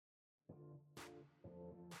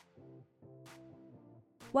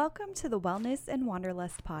Welcome to the Wellness and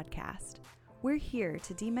Wanderlust podcast. We're here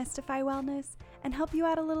to demystify wellness and help you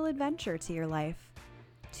add a little adventure to your life.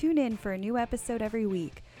 Tune in for a new episode every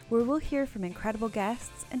week where we'll hear from incredible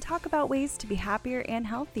guests and talk about ways to be happier and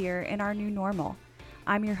healthier in our new normal.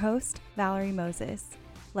 I'm your host, Valerie Moses.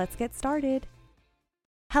 Let's get started.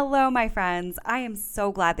 Hello, my friends. I am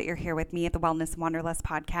so glad that you're here with me at the Wellness and Wanderlust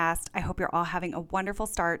podcast. I hope you're all having a wonderful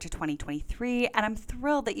start to 2023, and I'm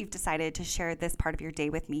thrilled that you've decided to share this part of your day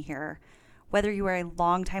with me here. Whether you are a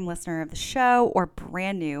longtime listener of the show or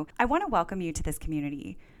brand new, I want to welcome you to this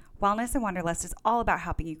community. Wellness and Wanderlust is all about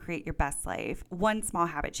helping you create your best life, one small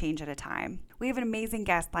habit change at a time. We have an amazing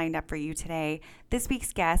guest lined up for you today. This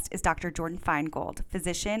week's guest is Dr. Jordan Feingold,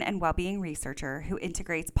 physician and well-being researcher who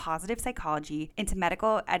integrates positive psychology into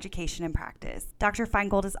medical education and practice. Dr.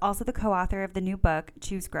 Feingold is also the co-author of the new book,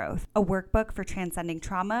 Choose Growth, a workbook for transcending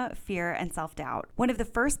trauma, fear, and self-doubt. One of the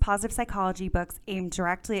first positive psychology books aimed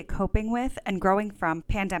directly at coping with and growing from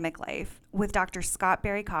pandemic life, with Dr. Scott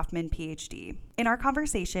Barry Kaufman, PhD. In our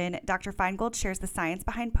conversation, Dr. Feingold shares the science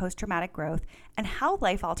behind post-traumatic growth and how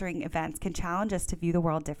life-altering events can challenge us to view the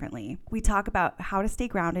world differently. We talk about how to stay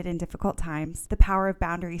grounded in difficult times, the power of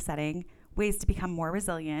boundary setting, ways to become more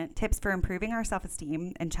resilient, tips for improving our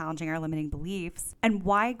self-esteem and challenging our limiting beliefs, and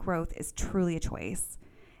why growth is truly a choice.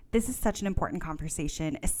 This is such an important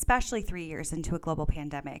conversation, especially 3 years into a global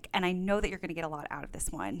pandemic, and I know that you're going to get a lot out of this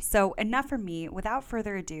one. So enough from me. Without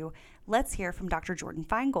further ado, let's hear from Dr. Jordan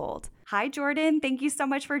Feingold. Hi, Jordan. Thank you so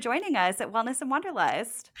much for joining us at Wellness and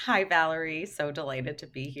Wanderlust. Hi, Valerie. So delighted to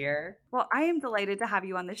be here. Well, I am delighted to have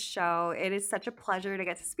you on this show. It is such a pleasure to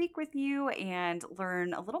get to speak with you and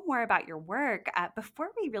learn a little more about your work. Before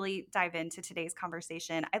we really dive into today's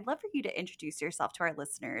conversation, I'd love for you to introduce yourself to our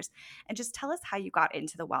listeners and just tell us how you got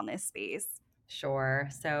into the wellness space. Sure.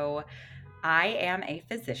 So I am a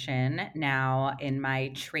physician now in my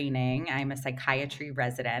training. I'm a psychiatry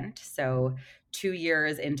resident. So 2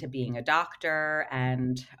 years into being a doctor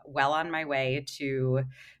and well on my way to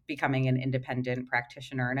becoming an independent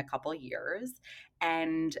practitioner in a couple years.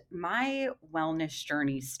 And my wellness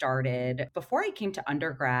journey started before I came to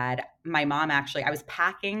undergrad. My mom actually, I was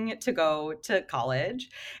packing to go to college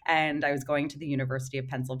and I was going to the University of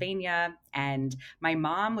Pennsylvania. And my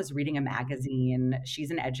mom was reading a magazine.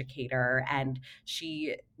 She's an educator and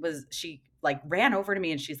she like ran over to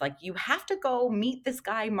me and she's like, you have to go meet this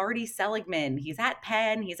guy, Marty Seligman. He's at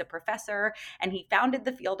Penn, he's a professor, and he founded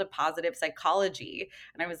the field of positive psychology.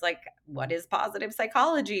 And I was like, what is positive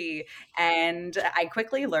psychology? And I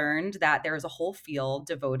quickly learned that there's a whole field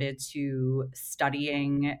devoted to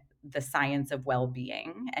studying the science of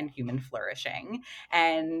well-being and human flourishing.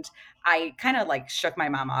 And I kind of like shook my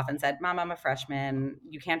mom off and said, Mom, I'm a freshman.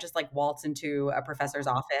 You can't just like waltz into a professor's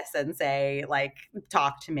office and say, like,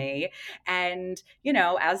 talk to me. And, you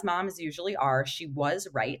know, as moms usually are, she was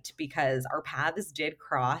right because our paths did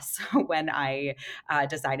cross when I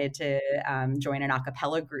decided to join an a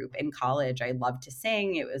cappella group in college. I loved to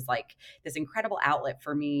sing. It was like this incredible outlet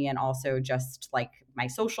for me and also just like my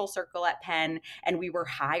social circle at Penn. And we were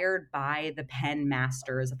hired by the Penn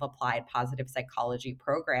Masters of Applied Positive Psychology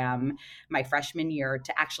program my freshman year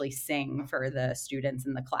to actually sing for the students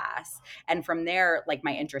in the class. And from there, like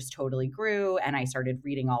my interest totally grew and I started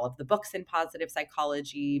reading all of the books in positive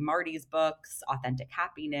psychology, Marty's books, Authentic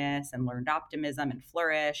Happiness and Learned Optimism and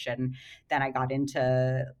Flourish. And then I got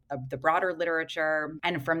into the broader literature.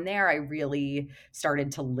 And from there, I really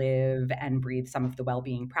started to live and breathe some of the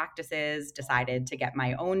well-being practices, decided to get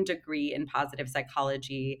my own degree in positive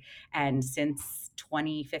psychology. And since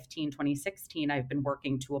 2015, 2016, I've been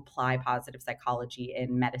working to apply positive psychology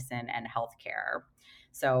in medicine and healthcare.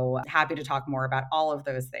 So happy to talk more about all of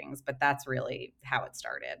those things, but that's really how it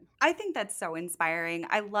started. I think that's so inspiring.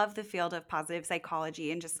 I love the field of positive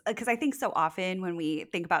psychology and just because I think so often when we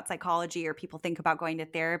think about psychology or people think about going to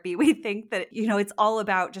therapy, we think that, you know, it's all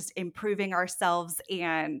about just improving ourselves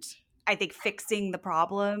and I think fixing the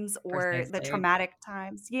problems or the Precisely. traumatic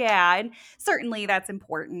times. Yeah. And certainly that's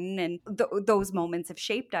important. And those moments have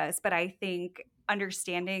shaped us. But I think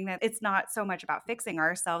understanding that it's not so much about fixing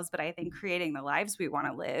ourselves, but I think creating the lives we want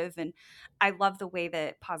to live. And I love the way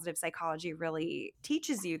that positive psychology really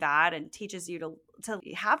teaches you that and teaches you to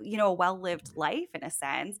have, you know, a well-lived life in a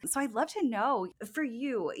sense. So I'd love to know for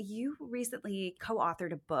you, you recently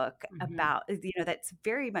co-authored a book Mm-hmm. about, you know, that's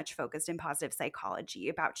very much focused in positive psychology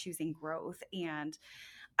about choosing growth. And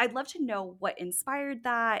I'd love to know what inspired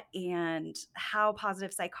that and how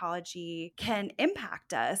positive psychology can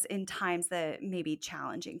impact us in times that may be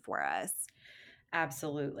challenging for us.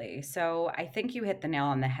 Absolutely. So I think you hit the nail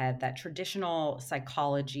on the head that traditional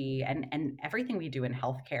psychology and everything we do in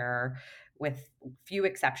healthcare, with few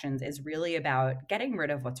exceptions, is really about getting rid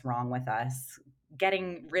of what's wrong with us,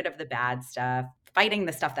 getting rid of the bad stuff, fighting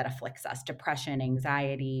the stuff that afflicts us, depression,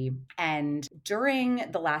 anxiety. And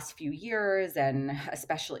during the last few years, and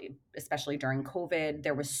especially during COVID,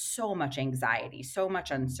 there was so much anxiety, so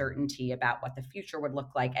much uncertainty about what the future would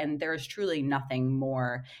look like. And there's truly nothing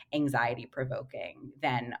more anxiety provoking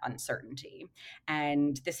than uncertainty.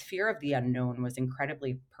 And this fear of the unknown was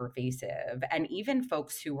incredibly pervasive. And even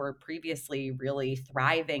folks who were previously really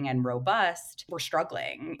thriving and robust were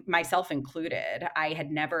struggling, myself included. I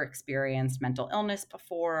had never experienced mental illness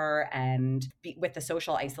before. And with the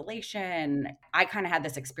social isolation, I kind of had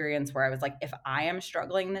this experience where I was like, if I am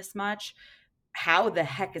struggling this much, how the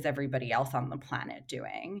heck is everybody else on the planet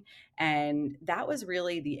doing? And that was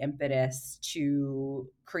really the impetus to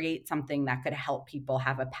create something that could help people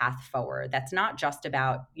have a path forward. That's not just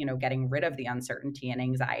about, getting rid of the uncertainty and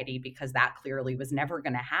anxiety, because that clearly was never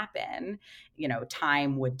going to happen.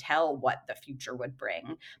 Time would tell what the future would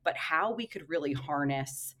bring, but how we could really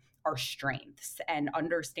harness our strengths and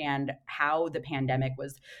understand how the pandemic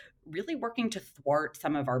was really working to thwart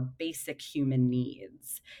some of our basic human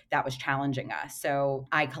needs that was challenging us. So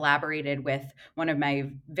I collaborated with one of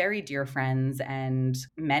my very dear friends and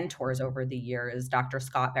mentors over the years, Dr.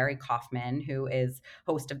 Scott Barry Kaufman, who is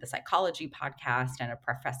host of the Psychology Podcast and a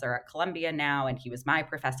professor at Columbia now. And he was my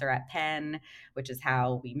professor at Penn, which is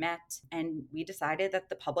how we met. And we decided that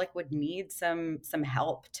the public would need some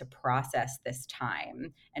help to process this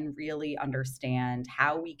time and really understand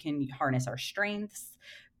how we can harness our strengths,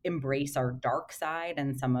 embrace our dark side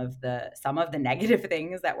and some of the negative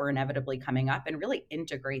things that were inevitably coming up, and really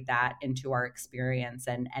integrate that into our experience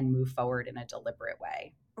and move forward in a deliberate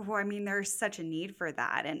way. Well, I mean, there's such a need for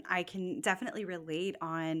that. And I can definitely relate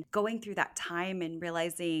on going through that time and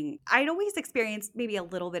realizing I'd always experienced maybe a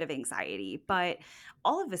little bit of anxiety, but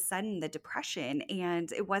all of a sudden the depression,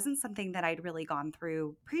 and it wasn't something that I'd really gone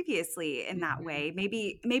through previously in that Mhm. way.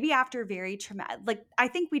 Maybe after very traumatic, like I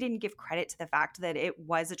think we didn't give credit to the fact that it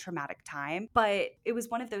was a traumatic time, but it was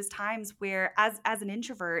one of those times where as an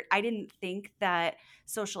introvert, I didn't think that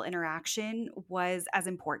social interaction was as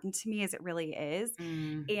important to me as it really is,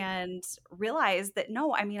 Mm, and realized that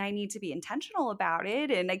no, I mean, I need to be intentional about it,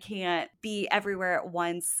 and I can't be everywhere at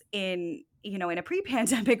once in a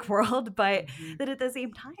pre-pandemic world, but mhm. that at the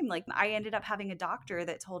same time, like I ended up having a doctor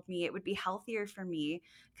that told me it would be healthier for me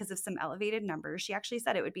because of some elevated numbers. She actually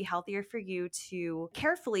said it would be healthier for you to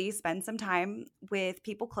carefully spend some time with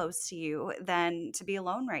people close to you than to be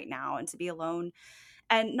alone right now, and to be alone,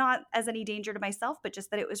 and not as any danger to myself, but just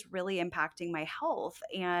that it was really impacting my health.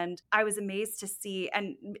 And I was amazed to see,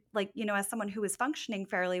 and as someone who was functioning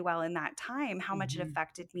fairly well in that time, how much it Mhm.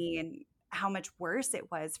 affected me and how much worse it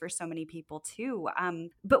was for so many people too.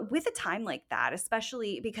 But with a time like that,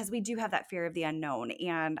 especially because we do have that fear of the unknown.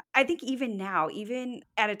 And I think even now, even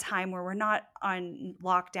at a time where we're not on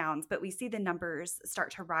lockdowns, but we see the numbers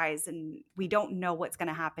start to rise and we don't know what's going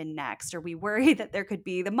to happen next, or we worry that there could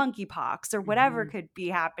be the monkeypox or whatever Mhm. could be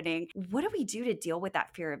happening. What do we do to deal with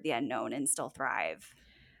that fear of the unknown and still thrive?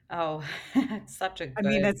 Oh, it's such a I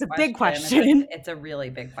mean, good that's a big question. It's a question. it's a really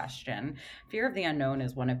big question. Fear of the unknown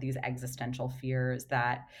is one of these existential fears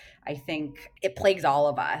that I think it plagues all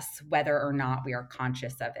of us, whether or not we are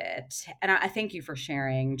conscious of it. And I thank you for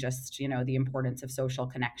sharing just, the importance of social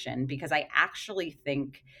connection, because I actually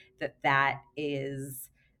think that that is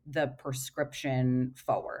the prescription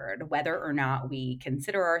forward, whether or not we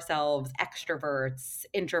consider ourselves extroverts,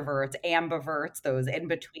 introverts, ambiverts, those in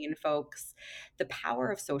between folks. The power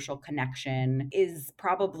of social connection is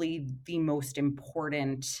probably the most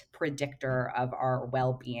important predictor of our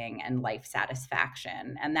well being and life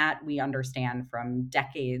satisfaction. And that we understand from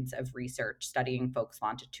decades of research studying folks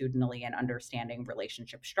longitudinally and understanding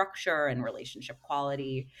relationship structure and relationship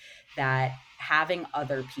quality, that having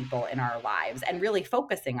other people in our lives and really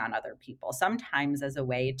focusing on other people, sometimes as a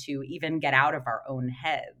way to even get out of our own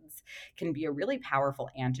heads, can be a really powerful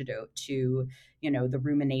antidote to the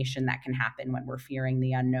rumination that can happen when we're fearing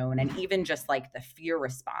the unknown, and even just like the fear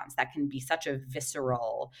response that can be such a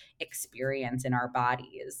visceral experience in our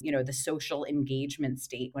bodies. The social engagement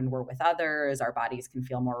state when we're with others, our bodies can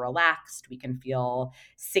feel more relaxed, we can feel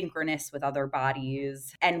synchronous with other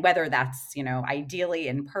bodies, and whether that's ideally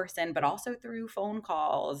in person, but also through phone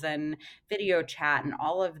calls and video chat and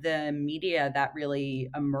all of the media that really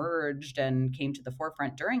emerged and came to the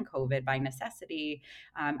forefront during COVID by necessity,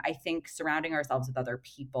 I think surrounding ourselves with other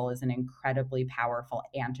people is an incredibly powerful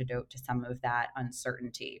antidote to some of that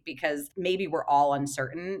uncertainty, because maybe we're all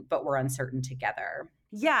uncertain, but we're uncertain together.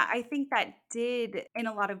 Yeah, I think that did in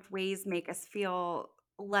a lot of ways make us feel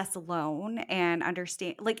less alone and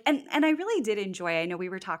understand like and I really did enjoy. I know we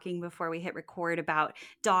were talking before we hit record about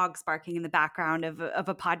dogs barking in the background of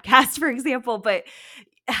a podcast for example, but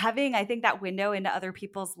having I think that window into other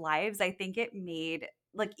people's lives, I think it made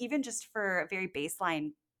like even just for a very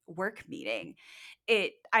baseline work meeting,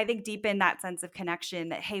 it I think deepened that sense of connection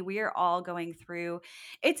that hey, we are all going through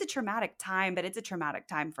it's a traumatic time, but it's a traumatic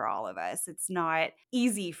time for all of us. It's not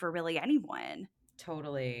easy for really anyone.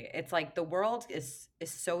 Totally. It's like the world is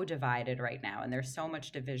so divided right now, and there's so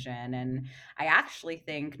much division, and I actually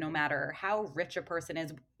think no matter how rich a person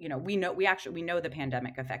is, we know the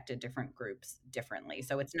pandemic affected different groups differently.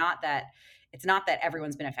 So it's not that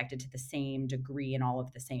everyone's been affected to the same degree in all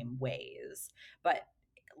of the same ways. But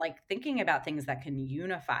like thinking about things that can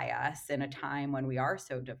unify us in a time when we are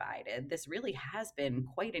so divided, this really has been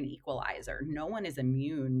quite an equalizer. No one is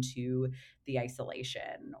immune to the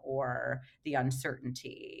isolation or the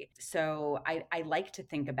uncertainty. So I like to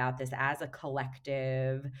think about this as a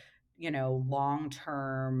collective,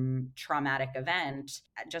 long-term traumatic event,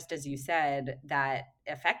 just as you said, that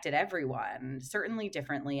affected everyone certainly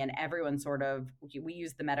differently. And everyone sort of, we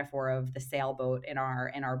use the metaphor of the sailboat in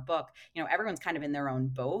our book. Everyone's kind of in their own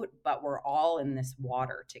boat, but we're all in this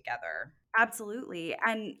water together. Absolutely.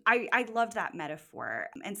 And I loved that metaphor.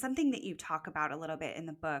 And something that you talk about a little bit in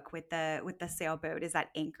the book with the sailboat is that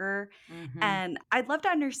anchor. Hmm. And I'd love to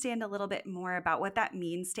understand a little bit more about what that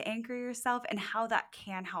means to anchor yourself and how that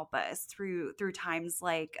can help us through times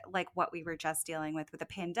like what we were just dealing with a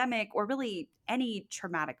pandemic or really any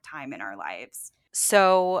traumatic time in our lives.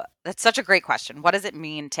 So that's such a great question. What does it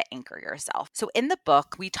mean to anchor yourself? So in the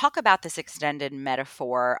book, we talk about this extended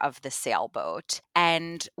metaphor of the sailboat.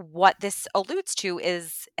 And what this alludes to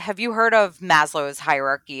is, have you heard of Maslow's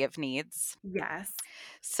hierarchy of needs? Yes.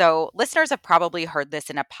 So, listeners have probably heard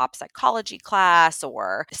this in a pop psychology class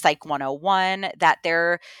or Psych 101, that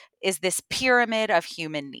there is this pyramid of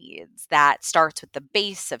human needs that starts with the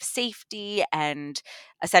base of safety, and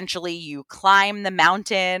essentially you climb the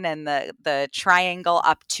mountain and the triangle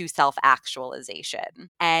up to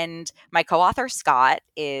self-actualization. And my co-author Scott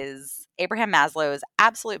is Abraham Maslow's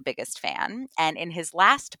absolute biggest fan. And in his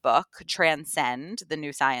last book, Transcend, The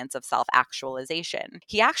New Science of Self-Actualization,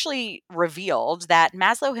 he actually revealed that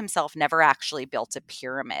Maslow himself never actually built a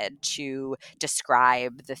pyramid to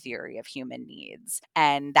describe the theory of human needs.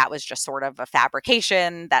 And that was just sort of a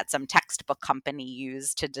fabrication that some textbook company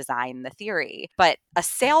used to design the theory. But a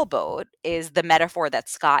sailboat is the metaphor that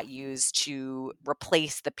Scott used to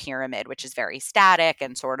replace the pyramid, which is very static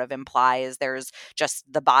and sort of implies there's just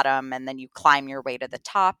the bottom and then you climb your way to the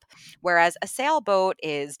top. Whereas a sailboat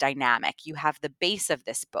is dynamic. You have the base of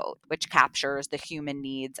this boat, which captures the human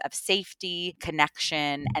needs of safety,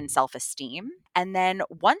 connection, and self-esteem. And then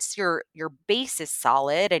once your base is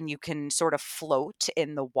solid and you can sort of float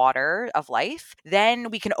in the water of life, then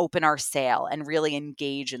we can open our sail and really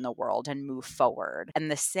engage in the world and move forward. And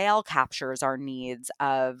the sail captures our needs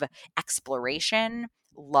of exploration,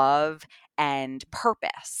 love, and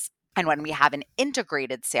purpose. And when we have an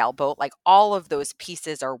integrated sailboat, like all of those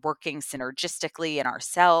pieces are working synergistically in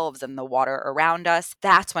ourselves and the water around us,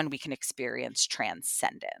 that's when we can experience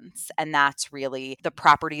transcendence. And that's really the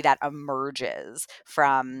property that emerges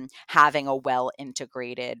from having a well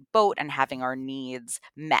integrated boat and having our needs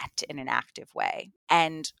met in an active way.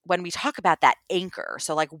 And when we talk about that anchor,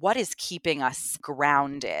 so like what is keeping us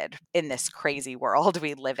grounded in this crazy world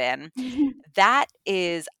we live in, that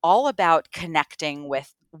is all about connecting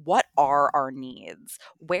with what are our needs?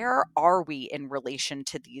 Where are we in relation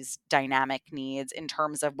to these dynamic needs in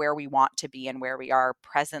terms of where we want to be and where we are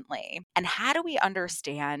presently? And how do we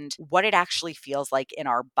understand what it actually feels like in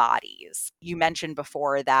our bodies? You mentioned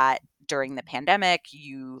before that during the pandemic,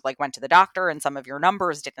 you like went to the doctor and some of your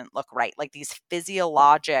numbers didn't look right, like these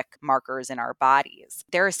physiologic markers in our bodies.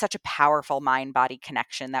 There is such a powerful mind body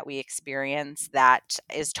connection that we experience that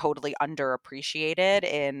is totally underappreciated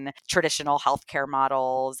in traditional healthcare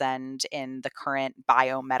models and in the current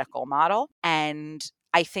biomedical model. And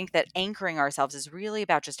I think that anchoring ourselves is really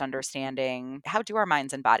about just understanding, how do our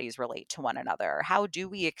minds and bodies relate to one another? How do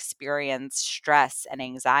we experience stress and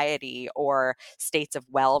anxiety or states of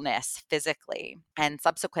wellness physically? And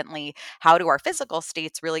subsequently, how do our physical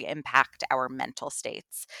states really impact our mental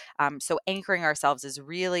states? So, anchoring ourselves is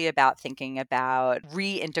really about thinking about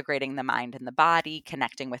reintegrating the mind and the body,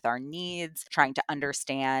 connecting with our needs, trying to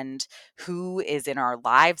understand who is in our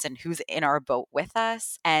lives and who's in our boat with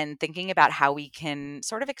us, and thinking about how we can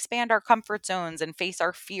sort of expand our comfort zones and face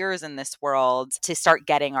our fears in this world to start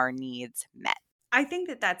getting our needs met. I think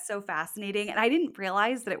that that's so fascinating, and I didn't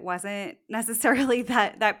realize that it wasn't necessarily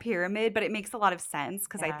that pyramid, but it makes a lot of sense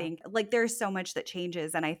because I Yeah. think, like, there's so much that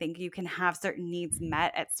changes, and I think you can have certain needs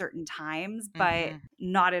met at certain times, but Hmm.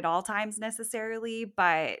 not at all times necessarily.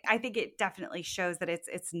 But I think it definitely shows that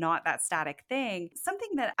it's not that static thing.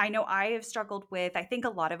 Something that I know I have struggled with, I think a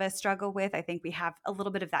lot of us struggle with, I think we have a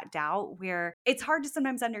little bit of that doubt where it's hard to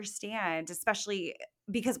sometimes understand, especially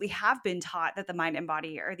because we have been taught that the mind and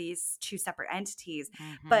body are these two separate entities.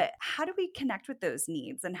 Hmm. But how do we connect with those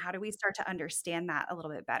needs and how do we start to understand that a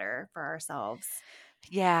little bit better for ourselves?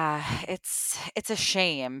 Yeah, it's a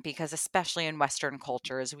shame because especially in Western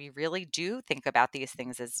cultures, we really do think about these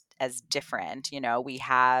things as different. You know, we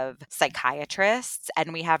have psychiatrists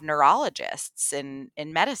and we have neurologists in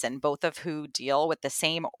medicine, both of who deal with the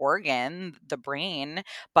same organ, the brain,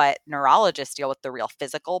 but neurologists deal with the real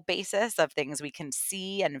physical basis of things we can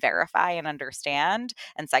see and verify and understand.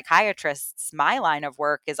 And psychiatrists, my line of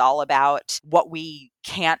work is all about what we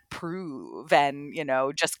can't prove and,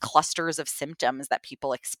 just clusters of symptoms that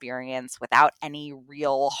people experience without any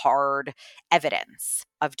real hard evidence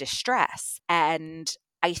of distress. And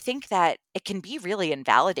I think that it can be really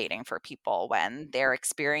invalidating for people when they're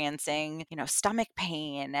experiencing, stomach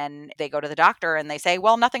pain and they go to the doctor and they say,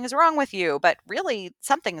 well, nothing's wrong with you, but really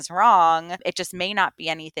something's wrong. It just may not be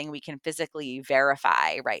anything we can physically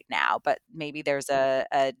verify right now, but maybe there's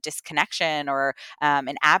a disconnection or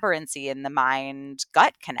an aberrancy in the mind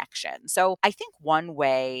gut connection. So I think one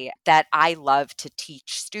way that I love to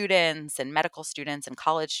teach students and medical students and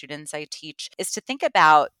college students I teach is to think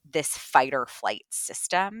about this fight or flight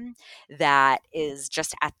system that is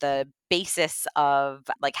just at the basis of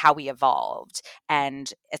like how we evolved,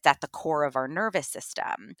 and it's at the core of our nervous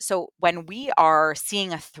system. So when we are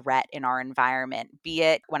seeing a threat in our environment, be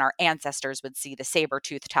it when our ancestors would see the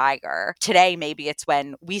saber-toothed tiger, today maybe it's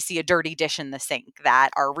when we see a dirty dish in the sink that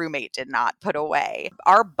our roommate did not put away.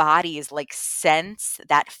 Our bodies like sense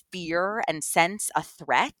that fear and sense a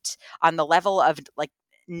threat on the level of like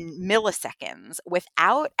milliseconds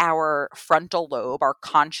without our frontal lobe, our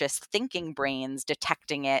conscious thinking brains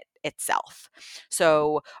detecting it itself.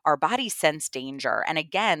 So our bodies sense danger. And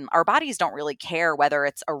again, our bodies don't really care whether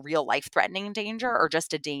it's a real life threatening danger or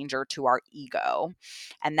just a danger to our ego.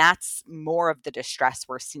 And that's more of the distress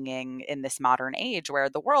we're seeing in this modern age where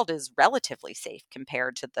the world is relatively safe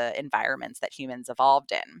compared to the environments that humans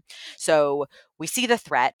evolved in. So we see the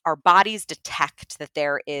threat, our bodies detect that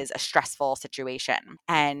there is a stressful situation,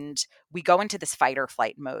 and we go into this fight or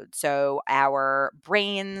flight mode. So our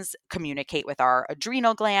brains communicate with our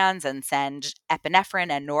adrenal glands and send epinephrine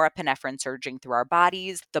and norepinephrine surging through our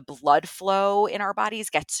bodies. The blood flow in our bodies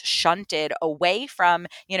gets shunted away from,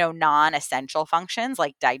 non-essential functions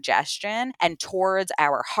like digestion and towards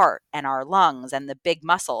our heart and our lungs and the big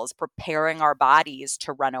muscles, preparing our bodies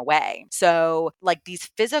to run away. So, like, these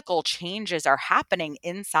physical changes are happening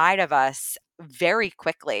inside of us very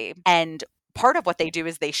quickly. And part of what they do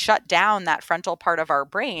is they shut down that frontal part of our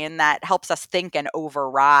brain that helps us think and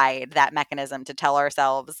override that mechanism to tell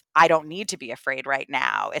ourselves, I don't need to be afraid right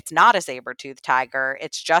now. It's not a saber-toothed tiger.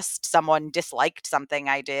 It's just someone disliked something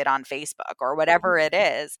I did on Facebook or whatever it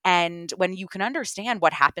is. And when you can understand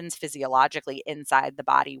what happens physiologically inside the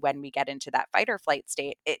body when we get into that fight or flight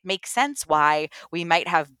state, it makes sense why we might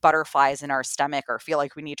have butterflies in our stomach or feel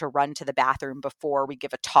like we need to run to the bathroom before we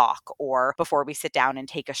give a talk or before we sit down and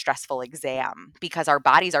take a stressful exam, because our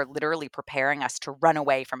bodies are literally preparing us to run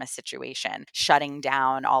away from a situation, shutting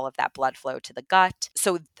down all of that blood flow to the gut.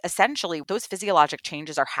 So essentially, those physiologic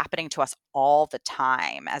changes are happening to us all the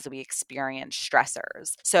time as we experience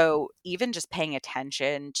stressors. So even just paying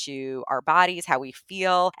attention to our bodies, how we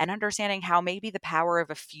feel, and understanding how maybe the power of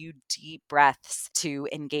a few deep breaths to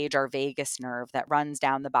engage our vagus nerve that runs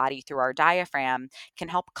down the body through our diaphragm can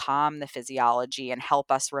help calm the physiology and help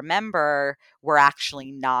us remember we're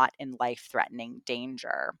actually not in life threatening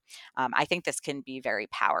danger. I think this can be very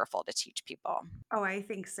powerful to teach people. Oh, I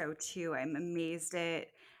think so too. I'm amazed at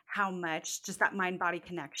how much just that mind body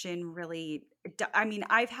connection really. I mean,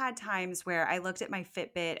 I've had times where I looked at my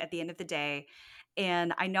Fitbit at the end of the day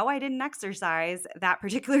And I know I didn't exercise that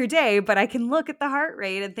particular day, but I can look at the heart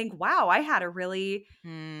rate and think, wow, I had a really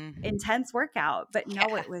Mm. intense workout. But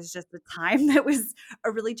no, Yeah. it was just a time that was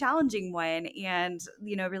a really challenging one and,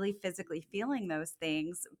 really physically feeling those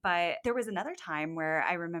things. But there was another time where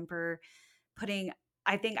I remember putting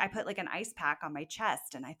I think I put like an ice pack on my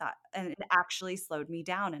chest and I thought and it actually slowed me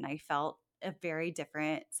down and I felt a very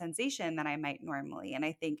different sensation than I might normally. And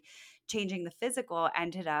I think changing the physical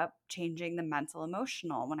ended up changing the mental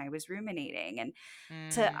emotional when I was ruminating. And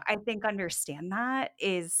to Mm. I think understand that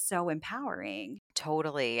is so empowering.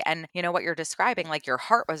 Totally. And you know what you're describing, like your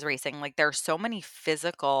heart was racing. Like there's so many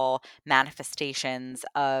physical manifestations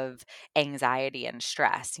of anxiety and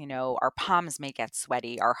stress. Our palms may get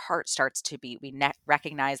sweaty, our heart starts to beat. We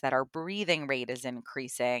recognize that our breathing rate is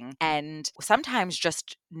increasing. And sometimes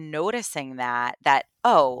just noticing that,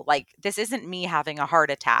 oh, like this isn't me having a heart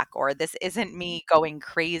attack, or this isn't me going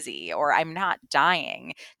crazy, or I'm not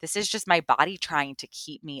dying. This is just my body trying to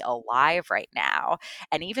keep me alive right now,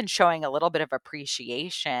 and even showing a little bit of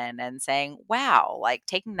appreciation and saying, wow, like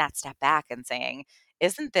taking that step back and saying,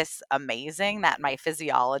 isn't this amazing that my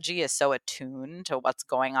physiology is so attuned to what's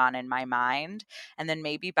going on in my mind? And then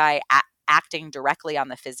maybe by acting directly on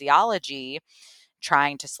the physiology,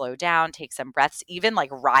 trying to slow down, take some breaths, even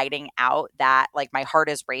like riding out that, like my heart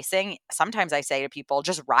is racing. Sometimes I say to people,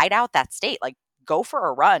 just ride out that state. Like, go for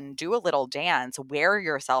a run, do a little dance, wear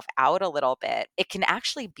yourself out a little bit. It can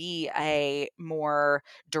actually be a more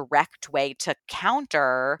direct way to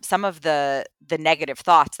counter some of the negative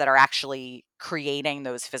thoughts that are actually creating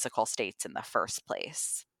those physical states in the first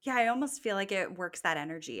place. Yeah, I almost feel like it works that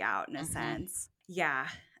energy out in a Mhm. sense. Yeah.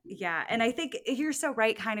 Yeah. And I think you're so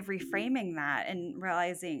right, kind of reframing that and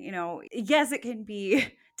realizing, yes, it can be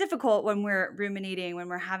difficult when we're ruminating, when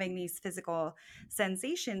we're having these physical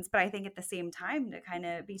sensations. But I think at the same time to kind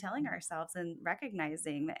of be telling ourselves and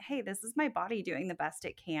recognizing that, hey, this is my body doing the best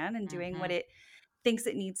it can and doing what Mhm. it thinks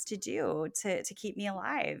it needs to do to keep me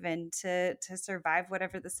alive and to survive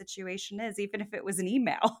whatever the situation is, even if it was an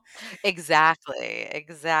email. Exactly,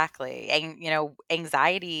 exactly. And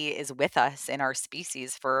anxiety is with us in our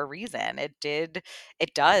species for a reason.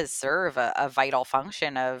 It does serve a vital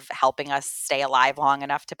function of helping us stay alive long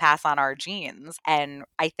enough to pass on our genes. And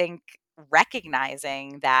I think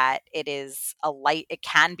recognizing that it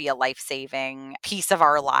can be a life-saving piece of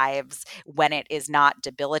our lives when it is not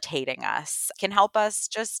debilitating us, can help us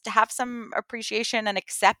just have some appreciation and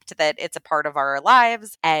accept that it's a part of our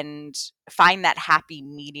lives, and find that happy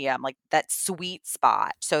medium, like that sweet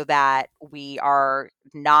spot, so that we are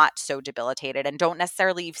not so debilitated and don't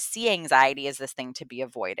necessarily see anxiety as this thing to be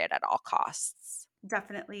avoided at all costs.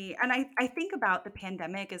 Definitely. And I think about the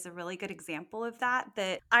pandemic as a really good example of that.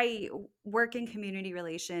 That I work in community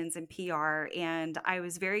relations and PR, and I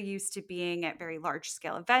was very used to being at very large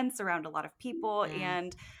scale events around a lot of people. Mm.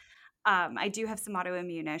 And I do have some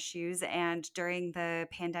autoimmune issues. And during the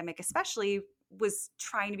pandemic, especially, was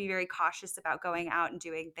trying to be very cautious about going out and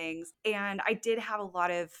doing things. And I did have a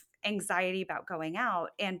lot of anxiety about going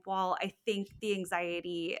out. And while I think the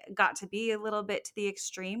anxiety got to be a little bit to the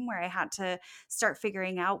extreme where I had to start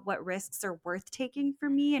figuring out what risks are worth taking for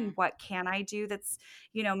me and Mhm. what can I do that's,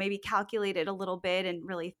 maybe calculated a little bit and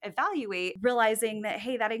really evaluate, realizing that,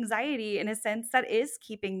 hey, that anxiety, in a sense, that is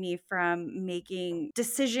keeping me from making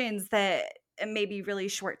decisions that may be really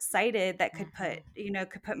short-sighted that Mhm.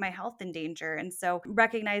 could put my health in danger. And so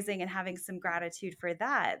recognizing and having some gratitude for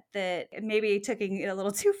that maybe taking it a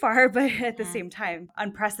little too far, but at the Mhm. same time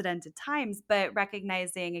unprecedented times, but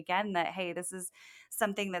recognizing again that, hey, this is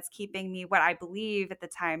something that's keeping me what I believe at the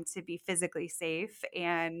time to be physically safe,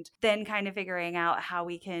 and then kind of figuring out how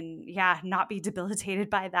we can, not be debilitated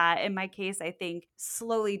by that. In my case, I think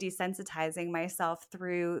slowly desensitizing myself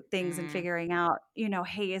through things and Mm. figuring out,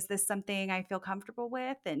 hey, is this something I feel comfortable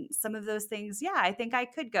with? And some of those things, I think I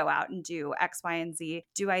could go out and do X, Y, and Z.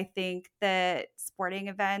 Do I think that sporting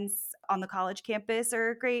events on the college campus are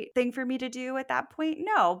a great thing for me to do at that point?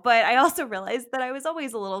 No, but I also realized that I was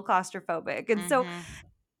always a little claustrophobic. And so Mhm.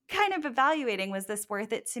 kind of evaluating, was this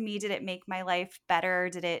worth it to me? Did it make my life better?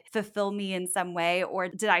 Did it fulfill me in some way? Or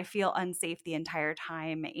did I feel unsafe the entire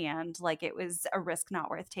time and like it was a risk not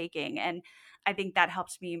worth taking? And I think that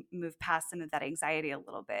helped me move past some of that anxiety a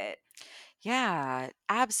little bit. Yeah,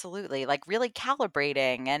 absolutely. Like really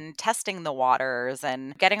calibrating and testing the waters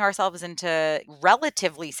and getting ourselves into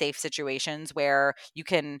relatively safe situations where you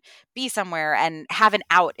can be somewhere and have an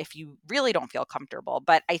out if you really don't feel comfortable.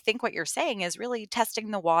 But I think what you're saying is really testing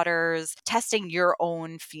the waters, testing your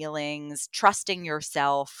own feelings, trusting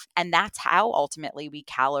yourself. And that's how ultimately we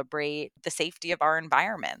calibrate the safety of our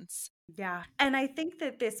environments. Yeah. And I think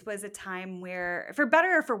that this was a time where, for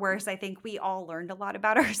better or for worse, I think we all learned a lot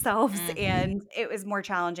about ourselves, Mm. and it was more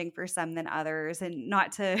challenging for some than others. And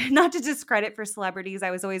not to not to discredit for celebrities,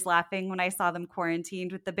 I was always laughing when I saw them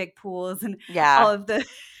quarantined with the big pools and all Yeah. of the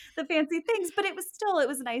the fancy things, but it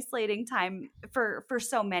was an isolating time for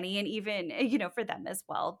so many, and even for them as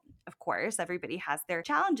well. Of course, everybody has their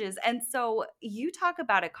challenges. And so you talk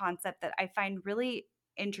about a concept that I find really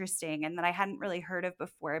interesting and that I hadn't really heard of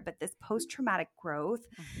before, but this post traumatic growth.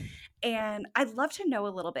 Mhm. And I'd love to know a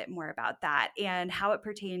little bit more about that and how it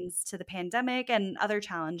pertains to the pandemic and other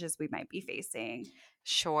challenges we might be facing.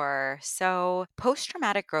 Sure. So, post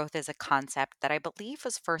traumatic growth is a concept that I believe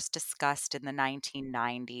was first discussed in the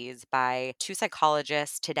 1990s by two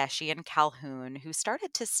psychologists, Tedeschi and Calhoun, who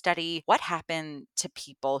started to study what happened to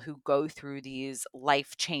people who go through these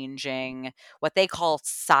life changing, what they call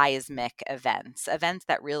seismic events, events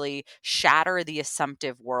that really shatter the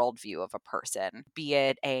assumptive worldview of a person, be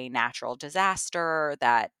it a natural disaster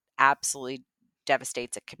that absolutely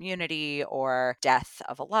devastates a community or death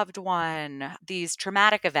of a loved one, these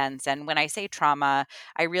traumatic events. And when I say trauma,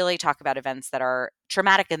 I really talk about events that are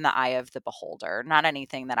traumatic in the eye of the beholder, not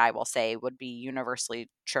anything that I will say would be universally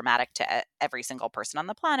traumatic to every single person on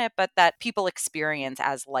the planet, but that people experience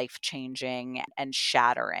as life changing and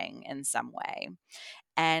shattering in some way.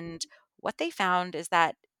 And what they found is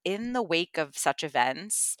that in the wake of such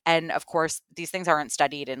events, and of course, these things aren't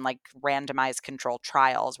studied in like randomized controlled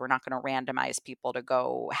trials. We're not going to randomize people to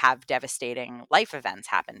go have devastating life events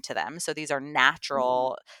happen to them. So these are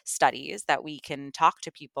Mhm. natural studies that we can talk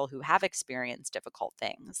to people who have experienced difficult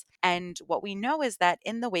things. And what we know is that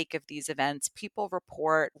in the wake of these events, people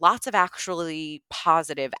report lots of actually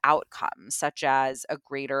positive outcomes, such as a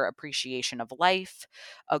greater appreciation of life,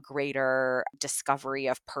 a greater discovery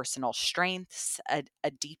of personal strengths, a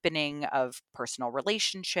deepening of personal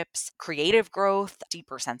relationships, creative growth,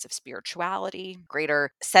 deeper sense of spirituality,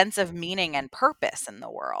 greater sense of meaning and purpose in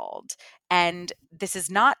the world. And this is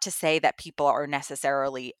not to say that people are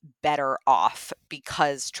necessarily better off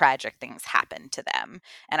because tragic things happen to them.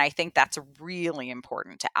 And I think that's really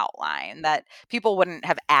important to outline that people wouldn't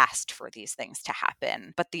have asked for these things to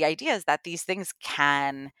happen. But the idea is that these things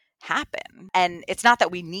can happen. And it's not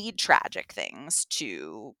that we need tragic things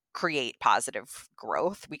to create positive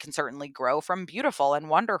growth. We can certainly grow from beautiful and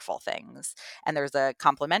wonderful things. And there's a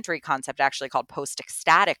complementary concept actually called post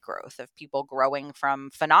ecstatic growth of people growing from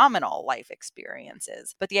phenomenal life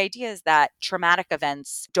experiences. But the idea is that traumatic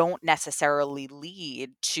events don't necessarily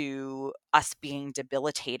lead to us being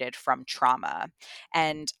debilitated from trauma.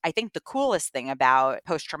 And I think the coolest thing about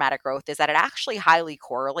post traumatic growth is that it actually highly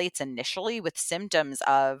correlates initially with symptoms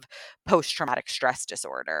of post traumatic stress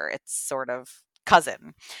disorder. It's sort of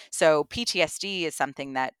cousin. So PTSD is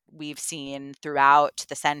something that we've seen throughout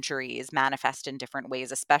the centuries manifest in different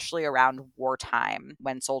ways, especially around wartime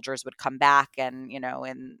when soldiers would come back and,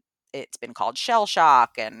 and it's been called shell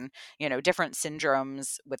shock and, different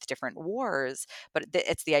syndromes with different wars. But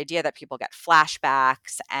it's the idea that people get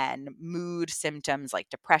flashbacks and mood symptoms like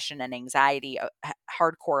depression and anxiety,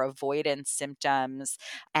 hardcore avoidance symptoms,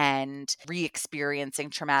 and re experiencing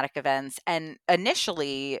traumatic events. And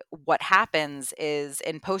initially, what happens is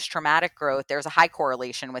in post traumatic growth, there's a high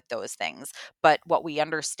correlation with those things. But what we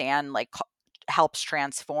understand, like, helps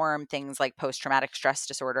transform things like post traumatic stress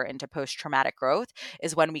disorder into post traumatic growth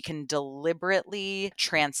is when we can deliberately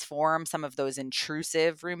transform some of those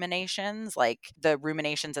intrusive ruminations, like the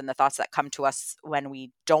ruminations and the thoughts that come to us when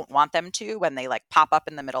we don't want them to, when they like pop up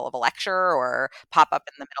in the middle of a lecture or pop up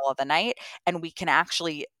in the middle of the night. And we can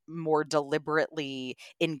actually more deliberately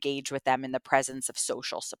engage with them in the presence of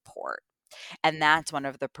social support. And that's one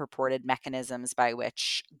of the purported mechanisms by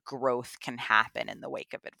which growth can happen in the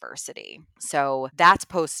wake of adversity. So that's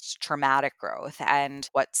post traumatic growth. And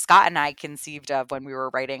what Scott and I conceived of when we were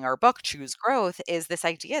writing our book, Choose Growth, is this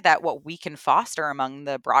idea that what we can foster among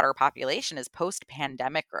the broader population is post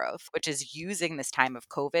pandemic growth, which is using this time of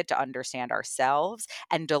COVID to understand ourselves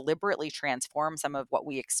and deliberately transform some of what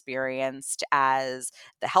we experienced as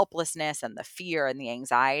the helplessness and the fear and the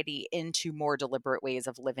anxiety into more deliberate ways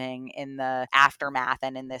of living in the aftermath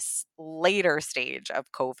and in this later stage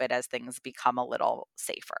of COVID as things become a little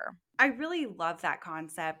safer. I really love that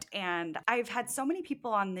concept. And I've had so many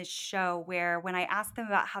people on this show where when I ask them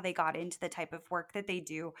about how they got into the type of work that they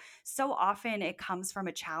do, so often it comes from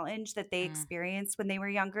a challenge that they Mm, experienced when they were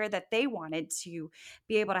younger that they wanted to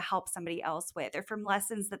be able to help somebody else with, or from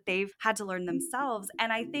lessons that they've had to learn themselves.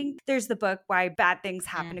 And I think there's the book, Why Bad Things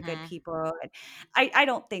Happen to Good mhm, People. And I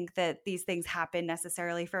don't think that these things happen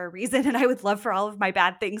necessarily for a reason. And I would love for all of my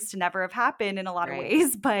bad things to never have happened in a lot of right.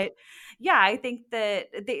 ways. But yeah, I think that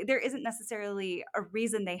there is isn't necessarily a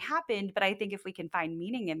reason they happened, but I think if we can find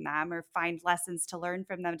meaning in them or find lessons to learn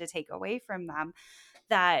from them, to take away from them,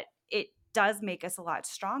 that it does make us a lot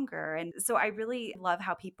stronger. And so I really love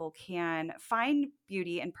how people can find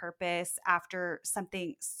beauty and purpose after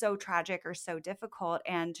something so tragic or so difficult,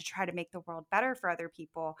 and to try to make the world better for other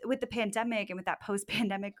people. With the pandemic and with that post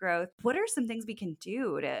pandemic growth, what are some things we can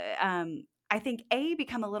do to, I think, A,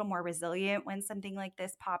 become a little more resilient when something like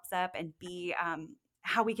this pops up, and B,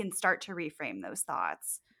 how we can start to reframe those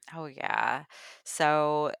thoughts? Oh, yeah.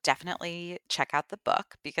 So definitely check out the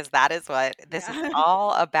book because that is what this is Yeah.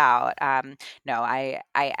 all about. No,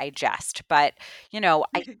 I jest, but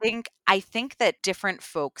I think that different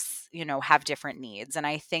folks, have different needs, and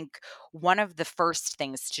I think one of the first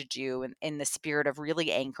things to do in the spirit of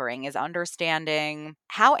really anchoring is understanding,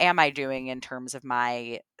 how am I doing in terms of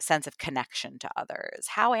my sense of connection to others?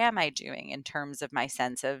 How am I doing in terms of my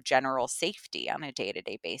sense of general safety on a day to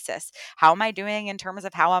day basis? How am I doing in terms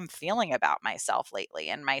of how I'm feeling about myself lately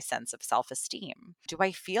and my sense of self esteem? Do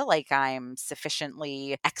I feel like I'm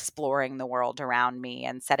sufficiently exploring the world around me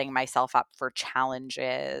and setting myself up for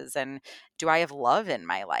challenges? And do I have love in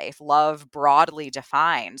my life? Love broadly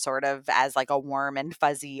defined, sort of as like a warm and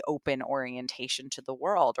fuzzy open orientation to the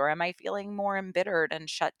world? Or am I feeling more embittered and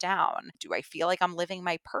shut down? Do I feel like I'm living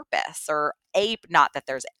my purpose? Or not that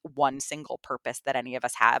there's one single purpose that any of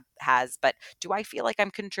us has, but do I feel like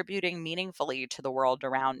I'm contributing meaningfully to the world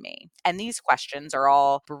around me? And these questions are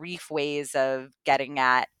all brief ways of getting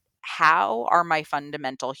at, how are my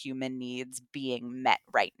fundamental human needs being met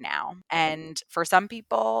right now? And for some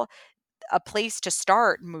people, a place to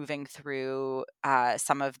start moving through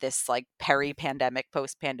some of this like peri-pandemic,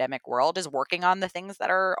 post-pandemic world is working on the things that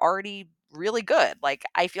are already really good. Like,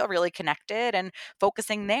 I feel really connected, and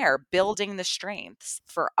focusing there, building the strengths.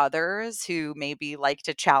 For others who maybe like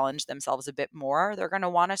to challenge themselves a bit more, they're going to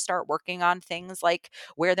want to start working on things like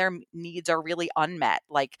where their needs are really unmet.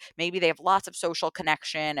 Like, maybe they have lots of social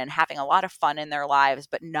connection and having a lot of fun in their lives,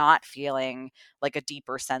 but not feeling like a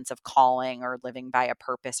deeper sense of calling or living by a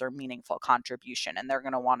purpose or meaningful contribution. And they're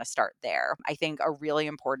going to want to start there. I think a really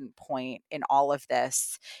important point in all of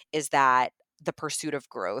this is that the pursuit of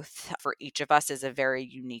growth for each of us is a very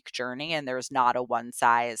unique journey, and there's not a one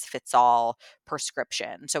size fits all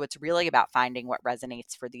prescription. So it's really about finding what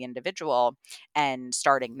resonates for the individual and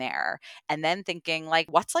starting there, and then thinking like,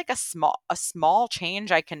 what's like a small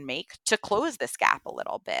change I can make to close this gap a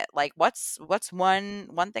little bit? Like, what's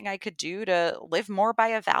one thing I could do to live more by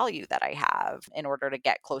a value that I have in order to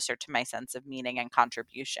get closer to my sense of meaning and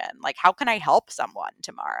contribution? Like, how can I help someone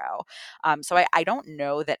tomorrow? So I don't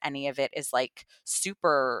know that any of it is like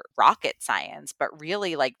super rocket science, but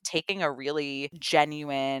really like taking a really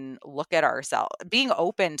genuine look at ourselves, being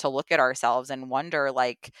open to look at ourselves and wonder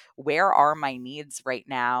like, where are my needs right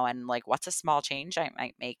now? And like, what's a small change I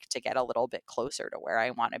might make to get a little bit closer to where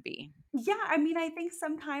I want to be? Yeah, I mean, I think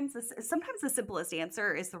sometimes the simplest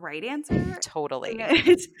answer is the right answer. Totally.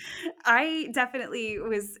 And I definitely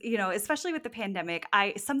was, especially with the pandemic,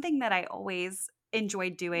 I something that I always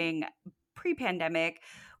enjoyed doing pre-pandemic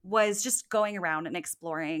was just going around and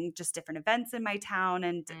exploring just different events in my town,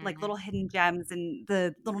 and like Mhm. little hidden gems in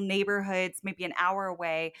the little neighborhoods, maybe an hour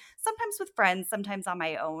away, sometimes with friends, sometimes on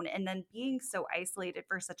my own. And then being so isolated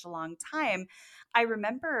for such a long time, I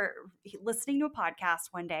remember listening to a podcast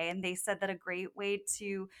one day, and they said that a great way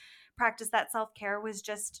to practice that self care was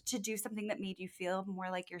just to do something that made you feel more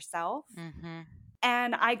like yourself. Mhm.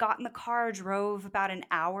 And I got in the car, drove about an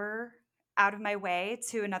hour out of my way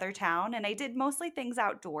to another town, and I did mostly things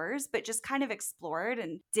outdoors, but just kind of explored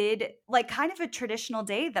and did like kind of a traditional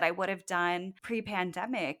day that I would have done pre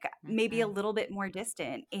pandemic, maybe a Mhm. little bit more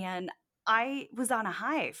distant. And I was on a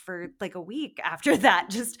high for like a week after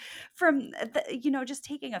that, just from just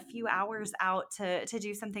taking a few hours out to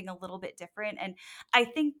do something a little bit different. And I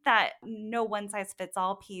think that no one size fits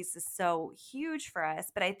all piece is so huge for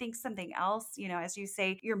us, but I think something else, as you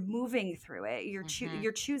say, you're moving through it. Mhm.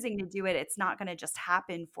 You're choosing to do it. It's not going to just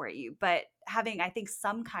happen for you, but having, I think,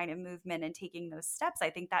 some kind of movement and taking those steps,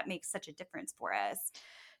 I think that makes such a difference for us.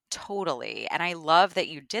 Totally. And I love that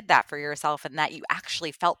you did that for yourself and that you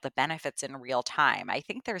actually felt the benefits in real time. I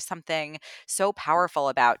think there's something so powerful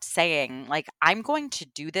about saying, like, I'm going to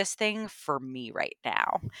do this thing for me right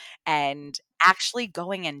now. And actually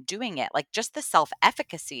going and doing it, like just the self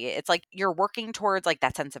efficacy. It's like you're working towards like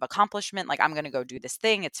that sense of accomplishment. Like, I'm going to go do this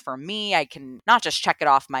thing. It's for me. I can not just check it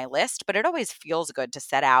off my list, but it always feels good to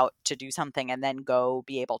set out to do something and then go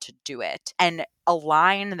be able to do it. And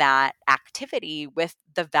align that activity with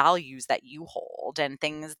the values that you hold. hold and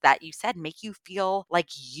things that you said make you feel like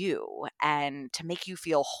you and to make you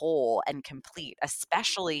feel whole and complete,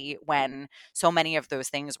 especially when so many of those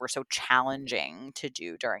things were so challenging to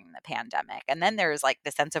do during the pandemic. And then there's like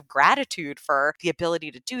the sense of gratitude for the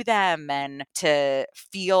ability to do them and to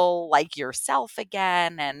feel like yourself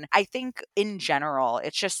again. And I think in general,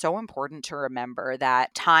 it's just so important to remember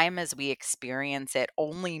that time as we experience it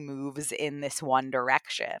only moves in this one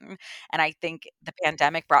direction. And I think the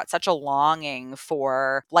pandemic brought such a longing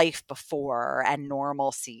for life before and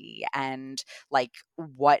normalcy and like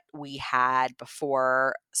what we had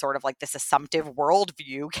before sort of like this assumptive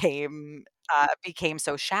worldview became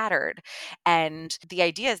so shattered. And the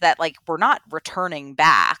idea is that like we're not returning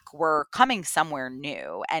back, we're coming somewhere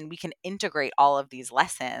new and we can integrate all of these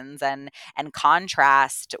lessons and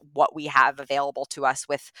contrast what we have available to us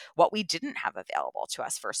with what we didn't have available to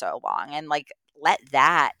us for so long and like let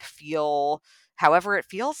that feel however it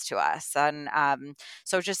feels to us. And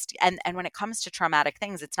so just and when it comes to traumatic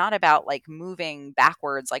things, it's not about like moving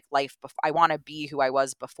backwards like life I want to be who I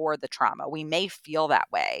was before the trauma. We may feel that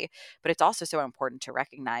way, but it's also so important to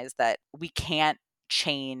recognize that we can't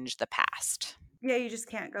change the past. Yeah, you just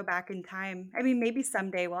can't go back in time. I mean, maybe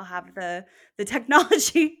someday we'll have the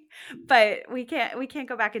technology, but we can't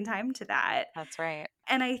go back in time to that. That's right.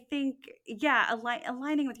 And I think, yeah,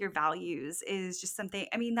 aligning with your values is just something.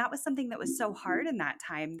 I mean, that was something that was so hard in that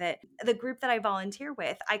time that the group that I volunteer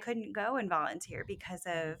with, I couldn't go and volunteer because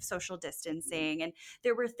of social distancing. And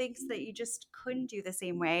there were things that you just couldn't do the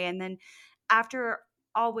same way. And then after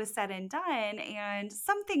all was said and done, and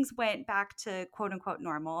some things went back to quote unquote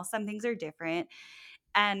normal, some things are different,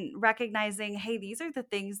 and recognizing, hey, these are the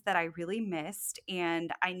things that I really missed,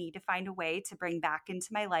 and I need to find a way to bring back into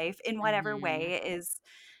my life in whatever Mhm. way is,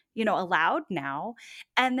 allowed now.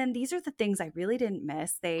 And then these are the things I really didn't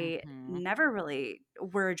miss. They Mhm. never really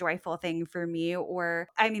were a joyful thing for me. Or,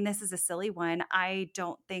 I mean, this is a silly one. I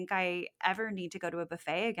don't think I ever need to go to a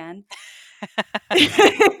buffet again.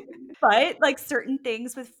 But, like, certain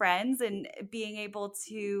things with friends and being able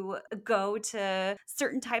to go to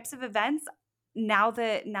certain types of events, now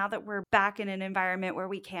that we're back in an environment where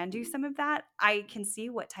we can do some of that, I can see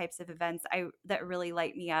what types of events I that really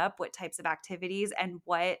light me up, what types of activities, and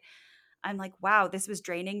what I'm like, "Wow, this was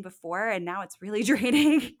draining before, and now it's really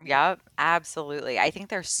draining." Yep, absolutely. I think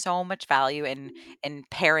there's so much value in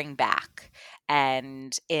paring back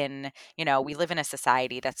and in, we live in a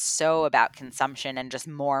society that's so about consumption and just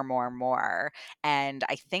more, more, more. And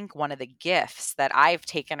I think one of the gifts that I've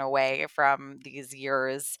taken away from these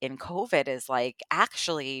years in COVID is like,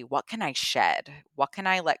 actually, what can I shed? What can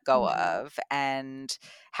I let go Mhm. of? And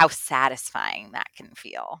how satisfying that can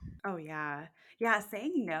feel. Oh, yeah. Yeah,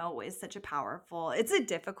 saying no is such a powerful it's a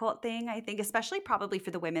difficult thing, I think, especially probably for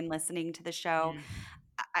the women listening to the show. Mm.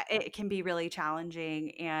 It can be really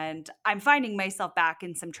challenging, and I'm finding myself back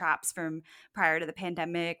in some traps from prior to the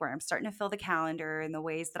pandemic where I'm starting to fill the calendar in the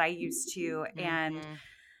ways that I used to, and Mhm.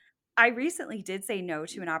 I recently did say no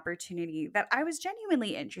to an opportunity that I was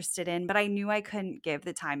genuinely interested in, but I knew I couldn't give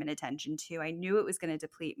the time and attention to. I knew it was going to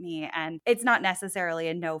deplete me. And it's not necessarily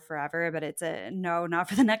a no forever, but it's a no, not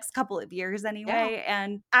for the next couple of years Yeah. anyway.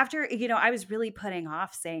 And after, I was really putting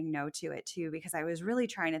off saying no to it too, because I was really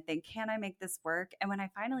trying to think, can I make this work? And when I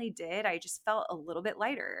finally did, I just felt a little bit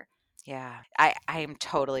lighter. Yeah, I am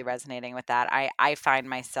totally resonating with that. I find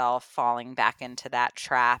myself falling back into that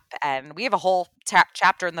trap, and we have a whole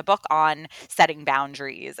chapter in the book on setting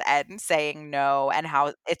boundaries and saying no, and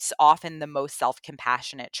how it's often the most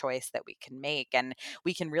self-compassionate choice that we can make, and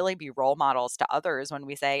we can really be role models to others when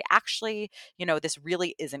we say, actually, this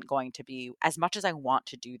really isn't going to be as much as I want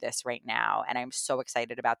to do this right now, and I'm so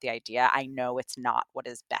excited about the idea. I know it's not what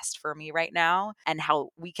is best for me right now, and how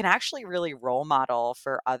we can actually really role model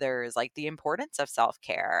for others like the importance of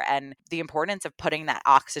self-care and the importance of putting that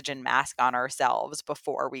oxygen mask on ourselves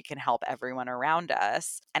before we can help everyone around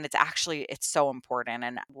us. And it's so important.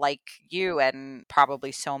 And like you and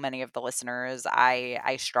probably so many of the listeners,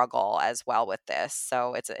 I struggle as well with this.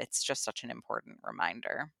 So it's just such an important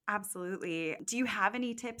reminder. Absolutely. Do you have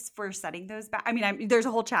any tips for setting those back? I mean, there's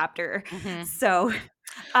a whole chapter. Mhm. So,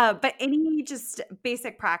 but any just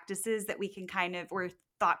basic practices that we can kind of, or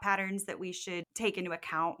thought patterns that we should take into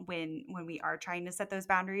account when we are trying to set those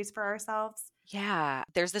boundaries for ourselves? Yeah,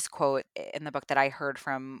 there's this quote in the book that I heard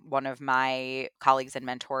from one of my colleagues and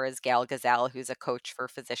mentors, Gail Gazelle, who's a coach for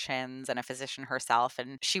physicians and a physician herself.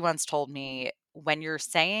 And she once told me, when you're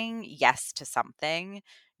saying yes to something,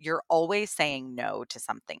 you're always saying no to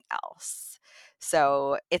something else.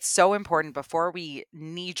 So it's so important before we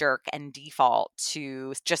knee jerk and default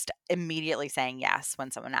to just immediately saying yes when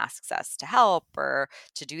someone asks us to help or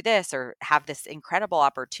to do this or have this incredible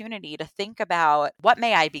opportunity, to think about, what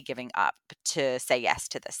may I be giving up to say yes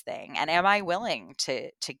to this thing? And am I willing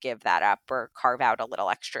to give that up or carve out a little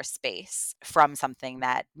extra space from something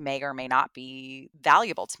that may or may not be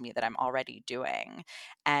valuable to me that I'm already doing?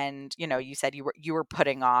 And you said you were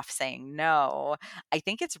putting off saying no. I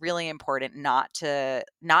think it's really important not to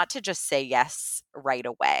just say yes right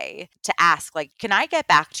away, to ask, like, can I get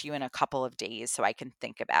back to you in a couple of days so I can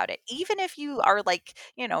think about it? Even if you are like,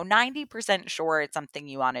 90% sure it's something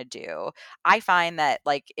you want to do. I find that,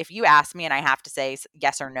 like, if you ask me and I have to say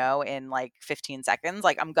yes or no in like 15 seconds,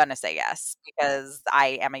 like, I'm going to say yes because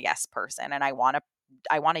I am a yes person and I want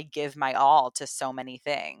to give my all to so many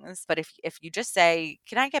things. But if you just say,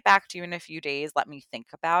 "Can I get back to you in a few days? Let me think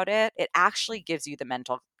about it." It actually gives you the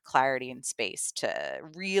mental clarity and space to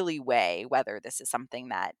really weigh whether this is something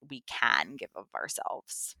that we can give of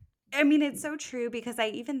ourselves. I mean, it's so true because I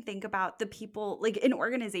even think about the people like in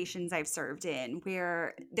organizations I've served in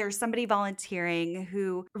where there's somebody volunteering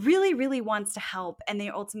who really, really wants to help and they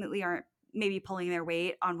ultimately aren't maybe pulling their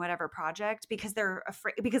weight on whatever project because they're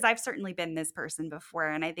afraid. Because I've certainly been this person before.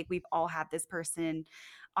 And I think we've all had this person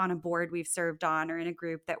on a board we've served on or in a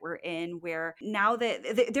group that we're in where now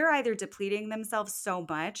that they're either depleting themselves so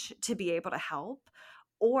much to be able to help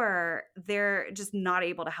or they're just not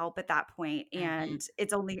able to help at that point, Hmm. and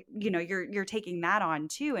it's only you're taking that on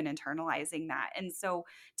too and internalizing that. And so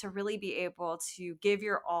to really be able to give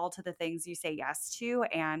your all to the things you say yes to,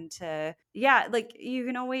 and to like you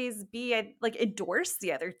can always be like endorse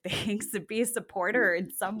the other things and be a supporter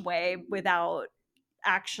in some way without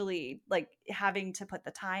actually like having to put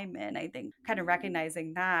the time in. I think kind of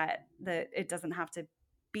recognizing that it doesn't have to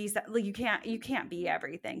be like you can't be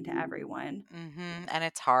everything to everyone. And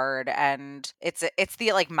it's hard, and it's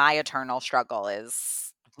the, like, my eternal struggle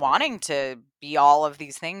is wanting to be all of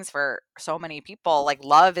these things for so many people. Like,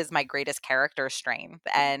 love is my greatest character strength,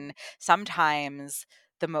 and sometimes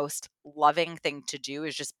the most loving thing to do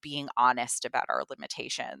is just being honest about our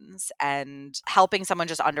limitations and helping someone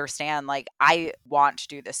just understand, like, I want to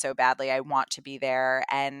do this so badly. I want to be there,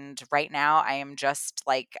 and right now I am just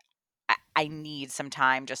like, I need some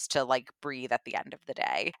time just to, like, breathe at the end of the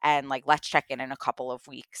day. And, like, let's check in a couple of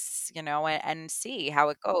weeks, and see how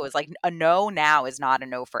it goes. Like, a no now is not a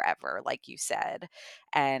no forever, like you said.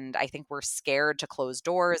 And I think we're scared to close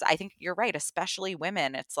doors. I think you're right, especially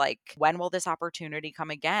women. It's like, when will this opportunity come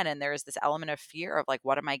again? And there's this element of fear of, like,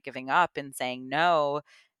 what am I giving up in saying no?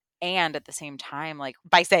 And at the same time, like,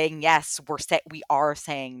 by saying yes, we are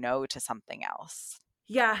saying no to something else.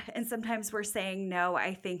 Yeah, and sometimes we're saying no.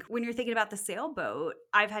 I think when you're thinking about the sailboat,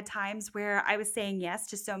 I've had times where I was saying yes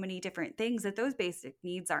to so many different things that those basic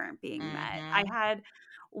needs aren't being met. I Mhm. had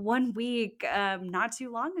one week not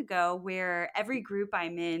too long ago where every group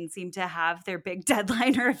I'm in seemed to have their big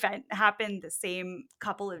deadline or event happen the same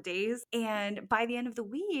couple of days. And by the end of the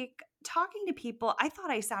week, talking to people, I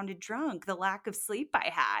thought I sounded drunk. The lack of sleep I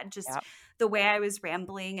had, just Yep. the way I was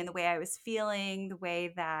rambling and the way I was feeling, the way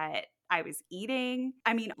that I was eating.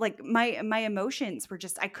 I mean, like my emotions were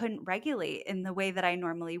just I couldn't regulate in the way that I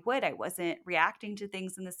normally would. I wasn't reacting to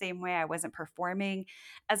things in the same way. I wasn't performing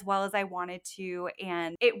as well as I wanted to.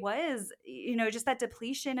 And it was, just that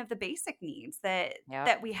depletion of the basic needs that Yep.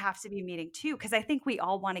 that we have to be meeting too. Cause I think we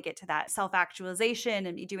all want to get to that self-actualization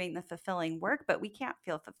and be doing the fulfilling work, but we can't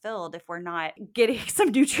feel fulfilled if we're not getting some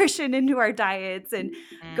nutrition into our diets and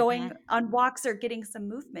going Mhm. on walks or getting some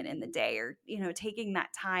movement in the day, or taking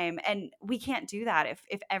that time. And we can't do that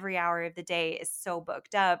if every hour of the day is so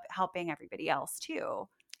booked up helping everybody else too.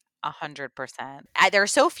 100%. There are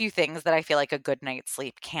so few things that I feel like a good night's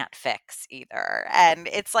sleep can't fix either. And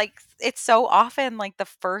it's like, it's so often like the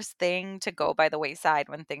first thing to go by the wayside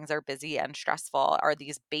when things are busy and stressful are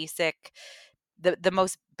these the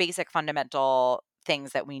most basic fundamental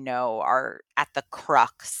things that we know are at the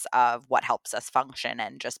crux of what helps us function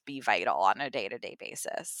and just be vital on a day-to-day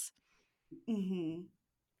basis. Hmm.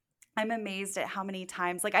 I'm amazed at how many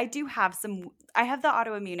times, like, I have the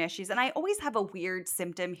autoimmune issues, and I always have a weird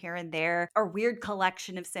symptom here and there, or weird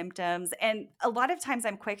collection of symptoms. And a lot of times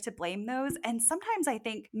I'm quick to blame those. And sometimes I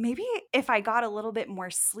think maybe if I got a little bit more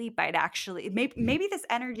sleep, I'd actually, maybe this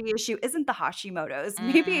energy issue isn't the Hashimoto's.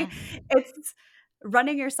 Maybe Mm, it's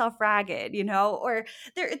running yourself ragged, or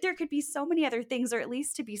there could be so many other things, or at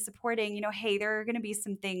least to be supporting, hey, there are going to be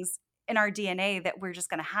some things in our DNA that we're just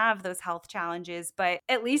going to have those health challenges, but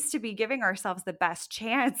at least to be giving ourselves the best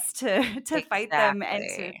chance to fight them. And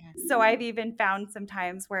to, Exactly. so I've even found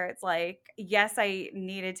sometimes where it's like, yes, I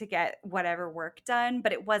needed to get whatever work done,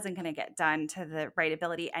 but it wasn't going to get done to the right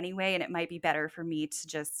ability anyway. And it might be better for me to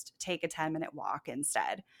just take a 10-minute walk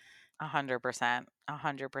instead. 100%.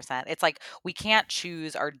 100%. It's like we can't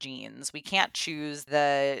choose our genes. We can't choose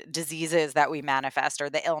the diseases that we manifest or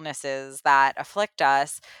the illnesses that afflict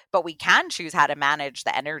us, but we can choose how to manage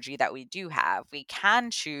the energy that we do have. We can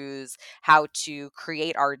choose how to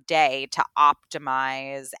create our day to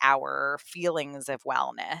optimize our feelings of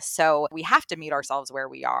wellness. So we have to meet ourselves where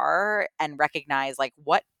we are and recognize like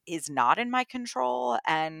what is not in my control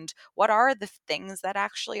and what are the things that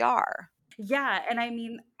actually are. Yeah. And I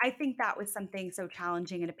mean, I think that was something so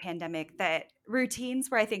challenging in a pandemic that routines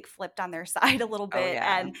were, I think, flipped on their side a little Oh, bit,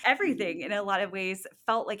 yeah. and everything in a lot of ways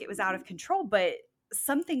felt like it was out of control, but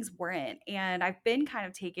some things weren't. And I've been kind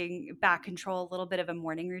of taking back control, a little bit of a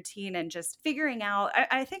morning routine and just figuring out.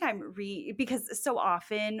 I think because so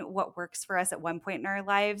often what works for us at one point in our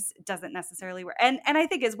lives doesn't necessarily work. And I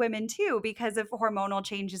think as women too, because of hormonal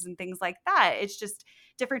changes and things like that, it's just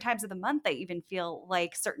different times of the month I even feel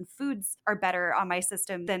like certain foods are better on my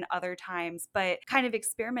system than other times, but kind of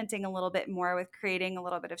experimenting a little bit more with creating a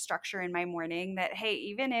little bit of structure in my morning that, hey,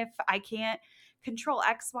 even if I can't control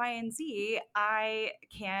X, Y, and Z, I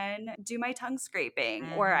can do my tongue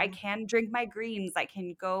scraping, or I Mhm. can drink my greens. I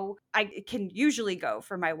can usually go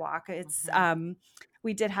for my walk. Mhm.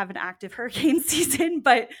 We did have an active hurricane season,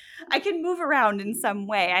 but I can move around in some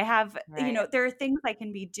way. I have, Right. there are things I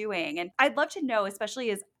can be doing. And I'd love to know, especially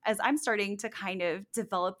as I'm starting to kind of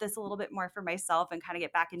develop this a little bit more for myself and kind of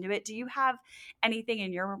get back into it. Do you have anything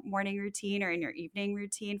in your morning routine or in your evening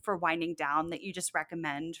routine for winding down that you just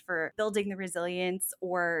recommend for building the resilience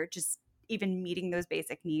or just even meeting those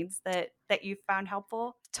basic needs that you've found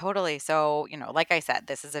helpful? Totally. So, like I said,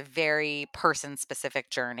 this is a very person specific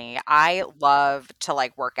journey. I love to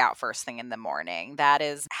like work out first thing in the morning. That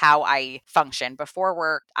is how I function. Before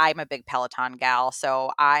work, I'm a big Peloton gal.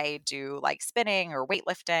 So I do like spinning or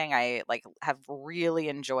weightlifting. I like have really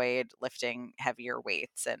enjoyed lifting heavier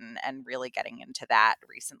weights and really getting into that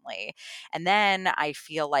recently. And then I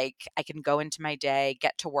feel like I can go into my day,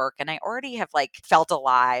 get to work, and I already have like felt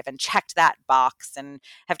alive and checked that box and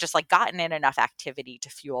have just like gotten in enough activity to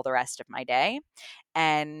fuel the rest of my day.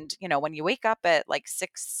 And, when you wake up at like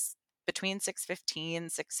between 6:15,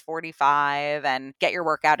 6:45 and get your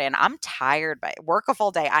workout in, I'm tired by work a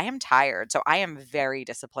full day. I am tired. So I am very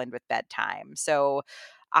disciplined with bedtime. So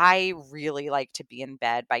I really like to be in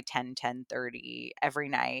bed by 10:30 every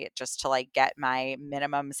night just to like get my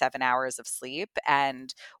minimum 7 hours of sleep.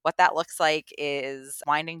 And what that looks like is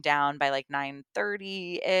winding down by like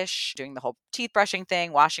 9:30 ish, doing the whole teeth brushing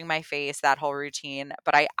thing, washing my face, that whole routine.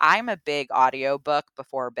 But I'm a big audiobook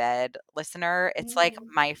before bed listener. It's like Mm.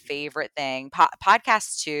 my favorite thing.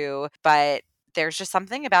 Podcasts too, but there's just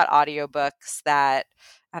something about audiobooks that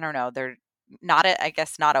I don't know, they're not I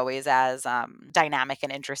guess not always as dynamic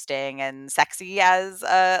and interesting and sexy as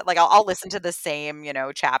like I'll listen to the same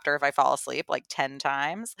chapter if I fall asleep like 10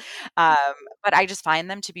 times, um but I just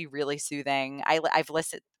find them to be really soothing. I've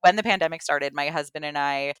listened when the pandemic started. My husband and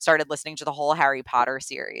I started listening to the whole Harry Potter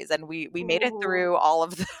series, and we made it Ooh. through all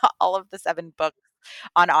of the all of the 7 books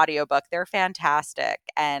on audiobook. They're fantastic,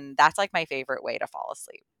 and that's like my favorite way to fall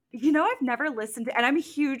asleep. I've never listened to, and I'm a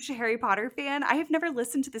huge Harry Potter fan. I have never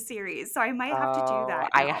listened to the series, so I might have to do Oh, that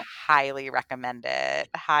I now. highly recommend it.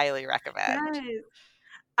 Highly recommend. Yes.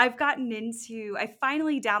 I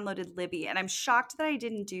finally downloaded Libby, and I'm shocked that I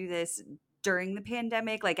didn't do this during the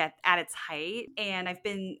pandemic, like at its height. And I've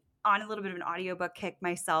been on a little bit of an audiobook kick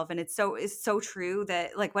myself. And it's so true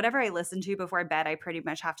that like whatever I listen to before bed, I pretty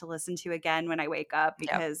much have to listen to again when I wake up Yep.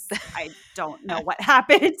 because I don't know what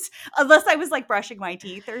happened unless I was like brushing my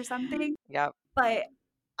teeth or something. Yep. But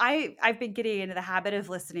I've been getting into the habit of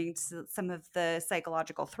listening to some of the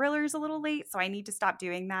psychological thrillers a little late, so I need to stop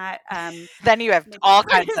doing that. Then you have Maybe all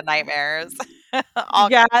kinds of nightmares. All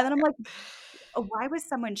yeah, kinds and then of I'm like, "Oh, why was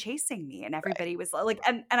someone chasing me?" And right. everybody was like,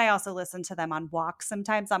 and I also listen to them on walks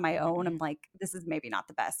sometimes on my own. I'm Mhm. like, "This is maybe not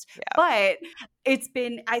the best." Yeah. But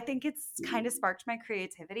I think it's kind of sparked my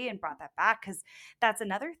creativity and brought that back because that's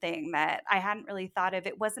another thing that I hadn't really thought of.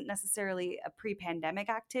 It wasn't necessarily a pre-pandemic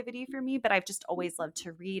activity for me, but I've just always loved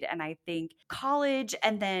to read, and I think college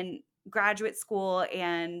and then graduate school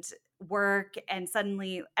and work and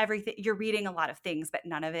suddenly everything you're reading a lot of things, but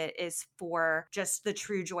none of it is for just the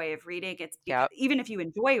true joy of reading. It's because Yep. even if you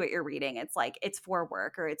enjoy what you're reading, it's like it's for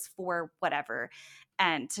work or it's for whatever.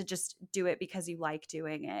 And to just do it because you like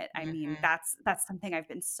doing it. I mean, Mhm. that's something I've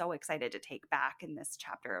been so excited to take back in this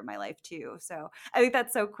chapter of my life too. So I think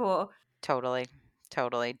that's so cool. Totally.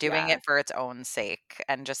 Totally. Doing Yeah. it for its own sake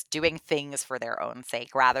and just doing things for their own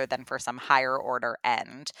sake rather than for some higher order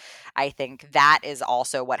end. I think that is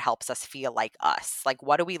also what helps us feel like us. Like,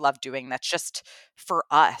 what do we love doing that's just for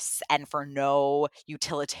us and for no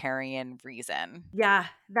utilitarian reason? Yeah,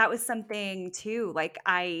 that was something too. Like,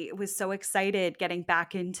 I was so excited getting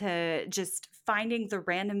back into just finding the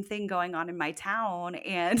random thing going on in my town.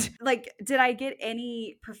 And like, did I get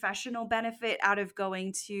any professional benefit out of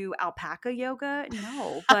going to alpaca yoga?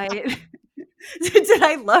 No, but did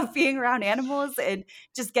I love being around animals and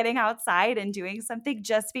just getting outside and doing something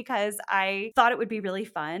just because I thought it would be really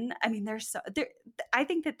fun? I mean, I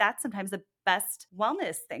think that that's sometimes the best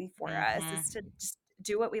wellness thing for us is to Mhm. just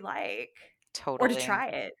do what we like. Or to Totally. try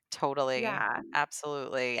it. Totally. Yeah.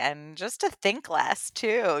 Absolutely. And just to think less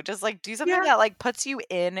too. Just like do something Yeah. that like puts you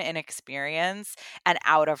in an experience and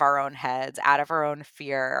out of our own heads, out of our own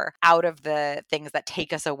fear, out of the things that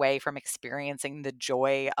take us away from experiencing the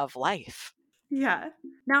joy of life. Yeah.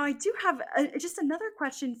 Now I do have just another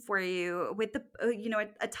question for you with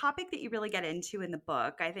a topic that you really get into in the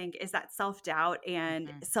book, I think, is that self-doubt and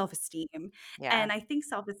Mhm. self-esteem. Yeah. And I think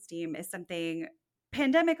self-esteem is something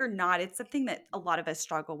pandemic or not, it's something that a lot of us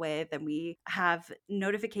struggle with and we have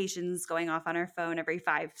notifications going off on our phone every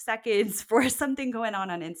 5 seconds for something going on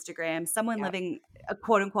Instagram, someone Yep. living a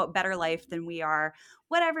quote unquote better life than we are,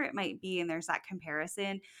 whatever it might be, and there's that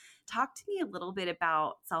comparison. Talk to me a little bit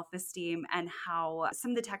about self esteem and how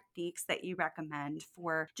some of the techniques that you recommend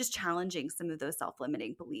for just challenging some of those self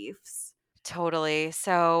limiting beliefs. Totally.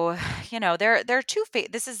 So, there are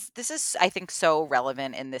this is I think so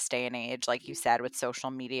relevant in this day and age, like you said, with social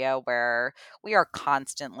media, where we are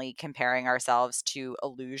constantly comparing ourselves to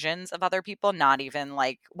illusions of other people, not even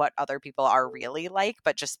like what other people are really like,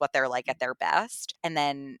 but just what they're like at their best. And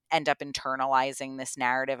then end up internalizing this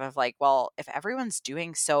narrative of like, well, if everyone's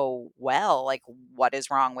doing so well, like what is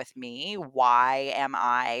wrong with me? Why am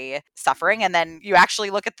I suffering? And then you actually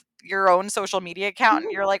look at your own social media account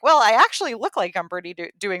and you're like, well, I actually look like I'm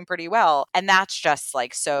doing pretty well. And that's just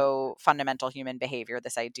like so fundamental human behavior,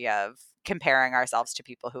 this idea of comparing ourselves to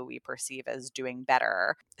people who we perceive as doing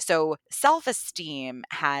better. So self-esteem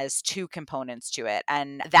has two components to it,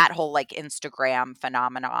 and that whole like Instagram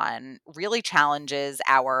phenomenon really challenges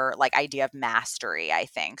our like idea of mastery, I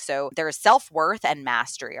think. So there's self-worth and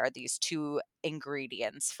mastery are these two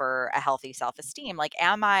ingredients for a healthy self-esteem. Like,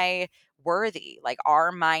 am I worthy? Like,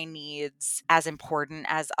 are my needs as important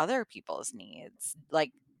as other people's needs?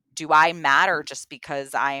 Like, do I matter just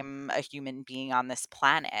because I'm a human being on this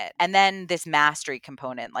planet? And then this mastery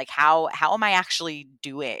component, like how am I actually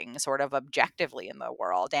doing sort of objectively in the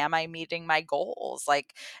world? Am I meeting my goals?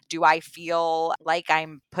 Like, do I feel like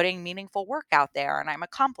I'm putting meaningful work out there and I'm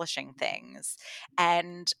accomplishing things?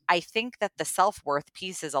 And I think that the self-worth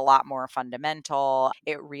piece is a lot more fundamental.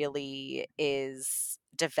 It really is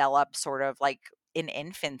developed sort of like in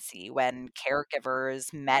infancy when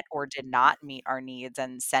caregivers met or did not meet our needs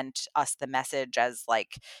and sent us the message as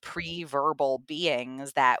like pre-verbal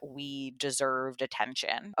beings that we deserved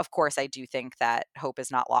attention. Of course, I do think that hope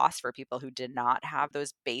is not lost for people who did not have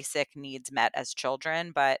those basic needs met as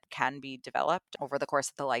children, but can be developed over the course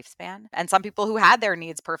of the lifespan. And some people who had their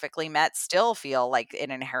needs perfectly met still feel like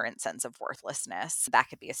an inherent sense of worthlessness that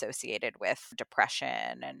could be associated with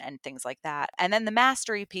depression and things like that. And then the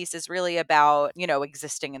mastery piece is really about,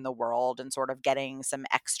 existing in the world and sort of getting some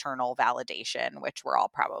external validation, which we're all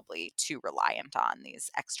probably too reliant on these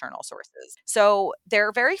external sources. So there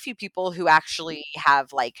are very few people who actually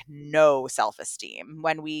have like no self esteem.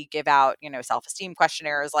 When we give out, self esteem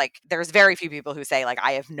questionnaires, like there's very few people who say, like,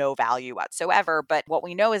 I have no value whatsoever. But what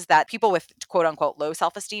we know is that people with quote unquote low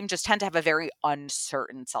self esteem just tend to have a very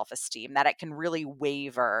uncertain self esteem, that it can really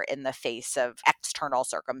waver in the face of external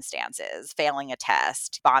circumstances, failing a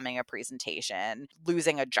test, bombing a presentation,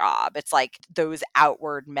 losing a job. It's like those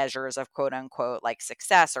outward measures of quote unquote like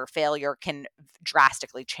success or failure can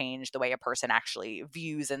drastically change the way a person actually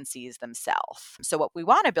views and sees themselves. So, what we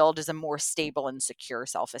want to build is a more stable and secure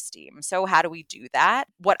self esteem. So, how do we do that?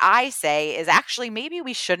 What I say is actually maybe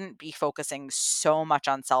we shouldn't be focusing so much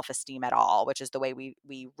on self esteem at all, which is the way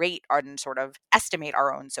we rate and sort of estimate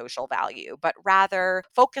our own social value, but rather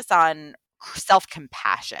focus on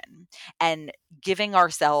self-compassion and giving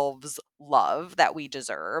ourselves love that we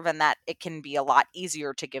deserve, and that it can be a lot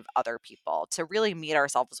easier to give other people, to really meet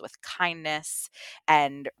ourselves with kindness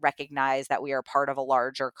and recognize that we are part of a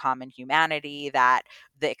larger common humanity, that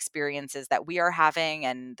the experiences that we are having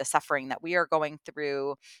and the suffering that we are going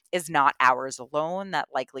through is not ours alone, that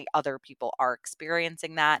likely other people are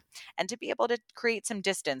experiencing that, and to be able to create some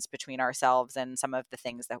distance between ourselves and some of the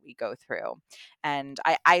things that we go through. And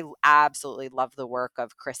I absolutely love the work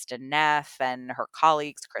of Kristen Neff and her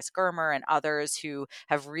colleagues, Chris Germer and others, who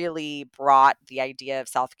have really brought the idea of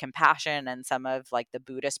self-compassion and some of like the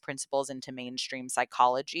Buddhist principles into mainstream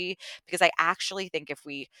psychology. Because I actually think if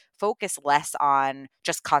we focus less on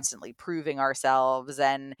just constantly proving ourselves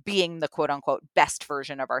and being the quote unquote best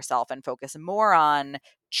version of ourselves, and focus more on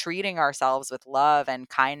treating ourselves with love and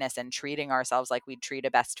kindness and treating ourselves like we'd treat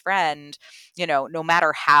a best friend, no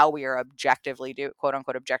matter how we are quote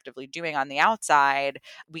unquote objectively doing on the outside,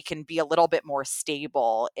 we can be a little bit more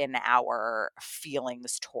stable in our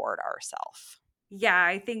feelings toward ourselves. Yeah,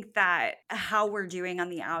 I think that how we're doing on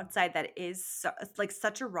the outside, that is like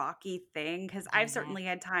such a rocky thing, because I've Hmm. certainly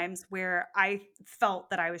had times where I felt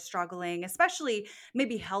that I was struggling, especially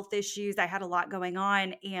maybe health issues. I had a lot going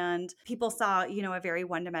on and people saw, a very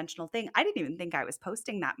one-dimensional thing. I didn't even think I was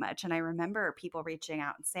posting that much. And I remember people reaching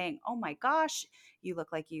out and saying, "Oh my gosh, you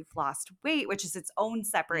look like you've lost weight," which is its own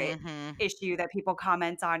separate Hmm. issue that people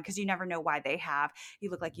comment on because you never know why they have. You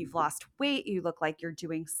look like you've lost weight. You look like you're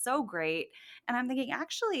doing so great. And I'm thinking,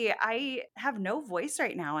 actually, I have no voice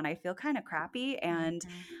right now and I feel kind of crappy and Hmm.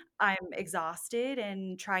 I'm exhausted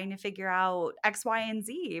and trying to figure out X, Y, and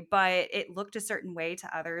Z, but it looked a certain way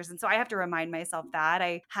to others. And so I have to remind myself that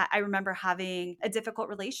I remember having a difficult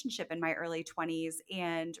relationship in my early 20s,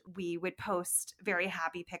 and we would post very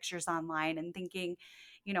happy pictures online and thinking,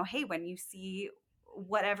 hey, when you see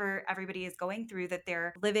whatever everybody is going through, that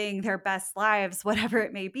they're living their best lives, whatever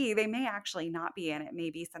it may be, they may actually not be, and it may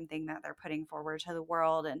be something that they're putting forward to the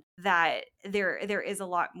world, and that there is a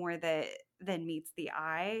lot more that than meets the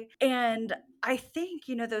eye. And I think,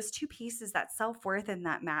 those two pieces, that self-worth and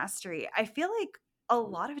that mastery, I feel like a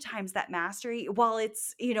lot of times that mastery, while it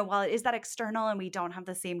is that external and we don't have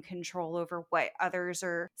the same control over what others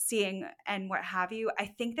are seeing and what have you, I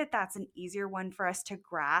think that that's an easier one for us to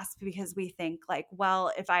grasp, because we think like,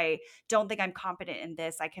 well, if I don't think I'm competent in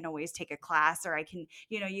this, I can always take a class, or I can,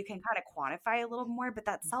 you can kind of quantify a little more. But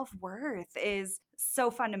that self-worth is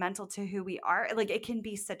so fundamental to who we are. Like, it can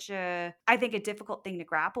be such I think, a difficult thing to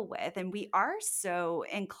grapple with. And we are so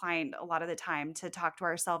inclined a lot of the time to talk to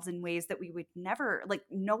ourselves in ways that we would never, like,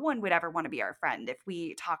 no one would ever want to be our friend if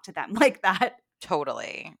we talk to them like that.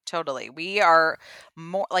 Totally, totally. We are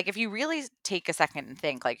more like, if you really take a second and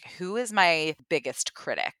think, like, who is my biggest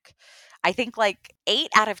critic? I think like 8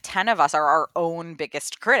 out of 10 of us are our own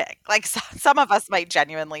biggest critic. Like, some of us might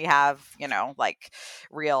genuinely have, like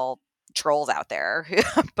real trolls out there,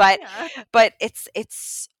 but Yeah.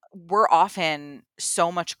 we're often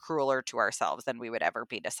so much crueler to ourselves than we would ever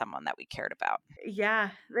be to someone that we cared about. Yeah.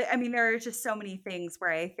 I mean, there are just so many things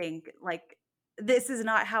where I think, like, this is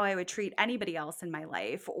not how I would treat anybody else in my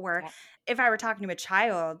life. Or Yeah. if I were talking to a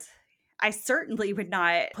child, I certainly would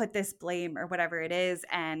not put this blame or whatever it is,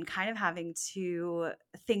 and kind of having to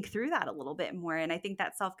think through that a little bit more. And I think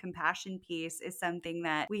that self compassion piece is something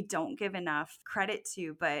that we don't give enough credit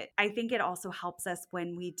to. But I think it also helps us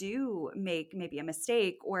when we do make maybe a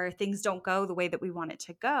mistake or things don't go the way that we want it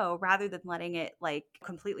to go, rather than letting it like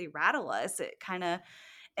completely rattle us. It kind of,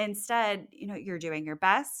 instead, you're doing your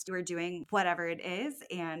best, you're doing whatever it is,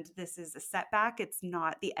 and this is a setback. It's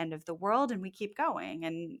not the end of the world, and we keep going,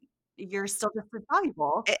 and you're still just as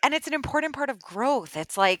valuable. And it's an important part of growth.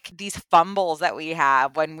 It's like these fumbles that we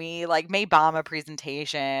have when we like may bomb a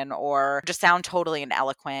presentation or just sound totally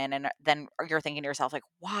ineloquent, and then you're thinking to yourself like,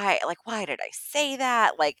 why did I say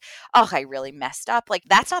that? Like, oh, I really messed up. Like,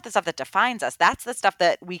 that's not the stuff that defines us. That's the stuff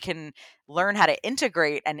that we can learn how to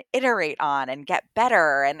integrate and iterate on and get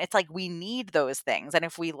better. And it's like we need those things. And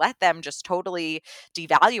if we let them just totally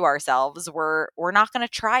devalue ourselves, we're not going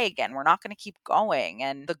to try again. We're not going to keep going.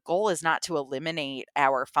 And the goal is not to eliminate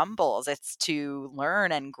our fumbles. It's to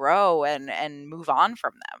learn and grow and move on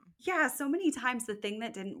from them. Yeah, so many times the thing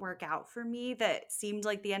that didn't work out for me, that seemed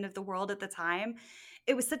like the end of the world at the time,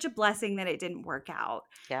 it was such a blessing that it didn't work out.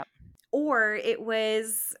 Yep. Or it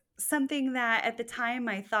was something that at the time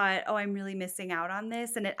I thought, "Oh, I'm really missing out on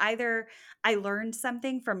this." And it either I learned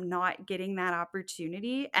something from not getting that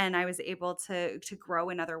opportunity and I was able to grow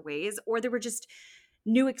in other ways, or there were just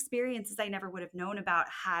new experiences I never would have known about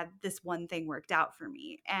had this one thing worked out for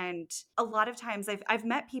me. And a lot of times I've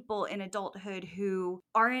met people in adulthood who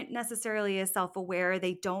aren't necessarily as self-aware.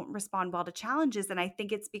 They don't respond well to challenges. And I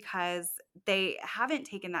think it's because they haven't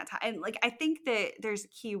taken that time. And like, I think that there's a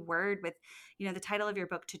key word with, the title of your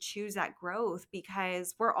book, to choose that growth,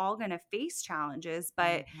 because we're all going to face challenges.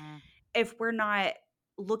 But Mhm. if we're not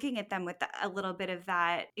looking at them with a little bit of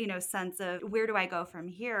that, sense of where do I go from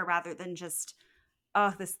here, rather than just,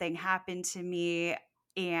 oh, this thing happened to me,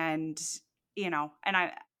 and and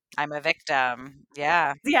I I'm a victim.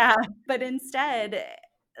 Yeah. yeah, but instead,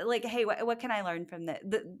 like, hey, what can I learn from the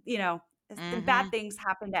bad Mhm. things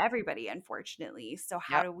happen to everybody, unfortunately. So Yep.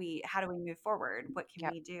 how do we move forward? What can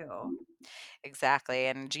Yep. we do? Exactly.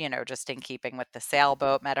 And, just in keeping with the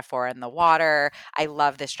sailboat metaphor in the water, I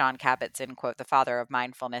love this John Kabat-Zinn quote, the father of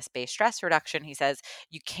mindfulness based stress reduction. He says,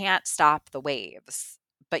 "You can't stop the waves,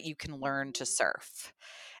 but you can learn to surf."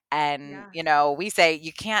 And, Yeah. we say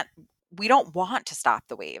we don't want to stop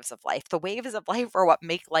the waves of life. The waves of life are what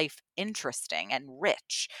make life interesting and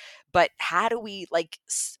rich. But how do we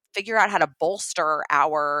figure out how to bolster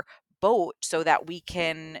our boat so that we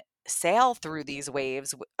can sail through these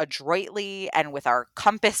waves adroitly and with our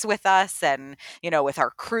compass with us and, with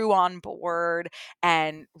our crew on board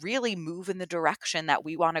and really move in the direction that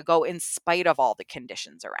we want to go in spite of all the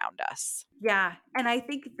conditions around us? Yeah, and I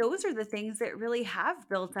think those are the things that really have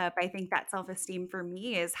built up, I think, that self-esteem for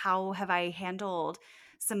me, is how have I handled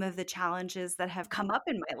some of the challenges that have come up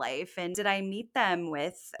in my life, and did I meet them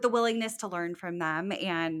with the willingness to learn from them,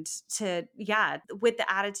 and to with the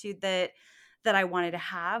attitude that I wanted to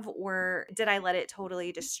have, or did I let it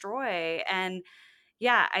totally destroy? And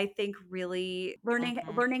yeah, I think really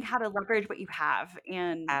Mhm. learning how to leverage what you have.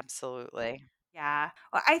 And Absolutely. yeah.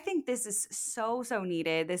 Well, I think this is so, so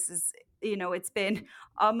needed. This is, it's been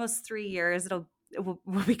almost 3 years.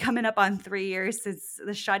 We'll be coming up on 3 years since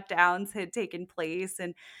the shutdowns had taken place,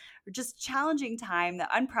 and just challenging time, the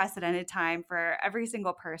unprecedented time for every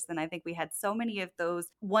single person. I think we had so many of those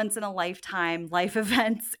once in a lifetime life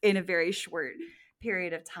events in a very short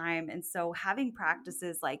period of time. And so having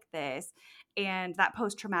practices like this and that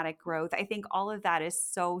post-traumatic growth, I think all of that is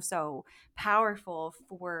so, so powerful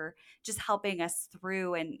for just helping us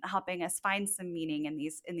through and helping us find some meaning in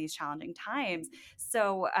these challenging times.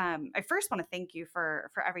 So I first want to thank you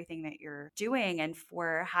for everything that you're doing and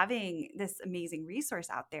for having this amazing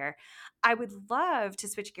resource out there. I would love to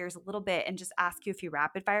switch gears a little bit and just ask you a few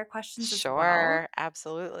rapid fire questions as well. Sure,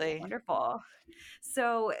 absolutely. Wonderful.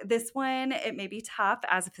 So this one, it may be tough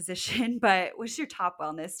as a physician, but what's your top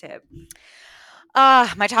wellness tip?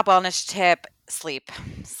 My top wellness tip, sleep.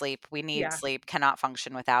 Sleep. We need Yeah. sleep, cannot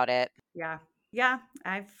function without it. Yeah. Yeah.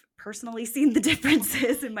 I've personally seen the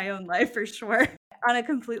differences in my own life for sure. On a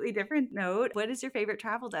completely different note, what is your favorite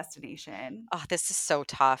travel destination? Oh, this is so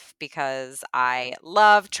tough because I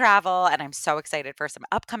love travel and I'm so excited for some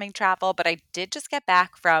upcoming travel. But I did just get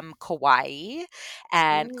back from Ooh. Hawaii.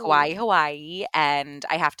 And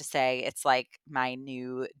I have to say, it's like my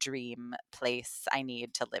new dream place. I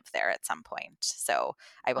need to live there at some point. So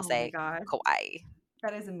I will Oh my say gosh. Kauai.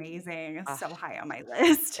 That is amazing. It's Ugh, so high on my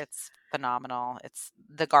list. it's phenomenal. It's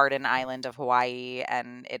the garden island of Hawaii,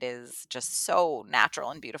 and it is just so natural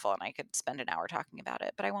and beautiful. And I could spend an hour talking about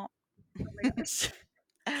it, but I won't. Oh my gosh.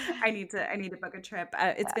 I need to book a trip.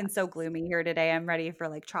 It's been so Yes. gloomy here today. I'm ready for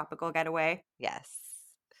like tropical getaway. Yes.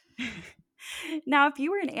 Now, if you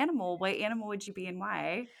were an animal, what animal would you be and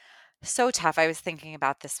why? So tough. I was thinking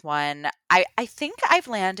about this one. I think I've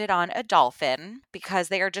landed on a dolphin because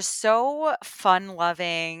they are just so fun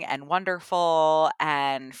loving and wonderful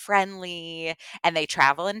and friendly, and they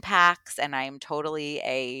travel in packs. And I'm totally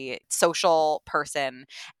a social person,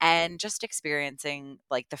 and just experiencing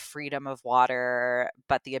like the freedom of water,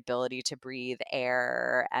 but the ability to breathe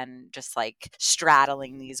air and just like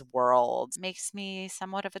straddling these worlds makes me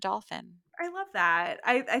somewhat of a dolphin. I love that.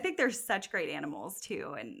 I think they're such great animals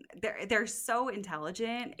too, and they're so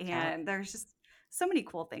intelligent, Yep. and there's just so many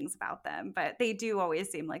cool things about them. But they do always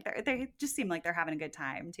seem like they just seem like they're having a good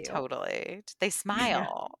time too. Totally. They Yeah.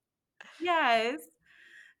 smile. Yes.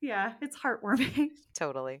 Yeah. It's heartwarming.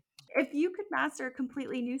 Totally. If you could master a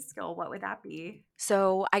completely new skill, what would that be?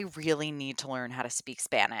 So I really need to learn how to speak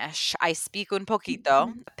Spanish. I speak un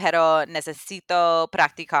poquito, Mhm. pero necesito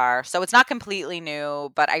practicar. So it's not completely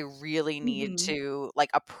new, but I really need Mhm. to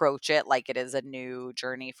like approach it like it is a new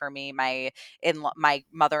journey for me. My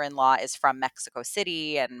mother-in-law is from Mexico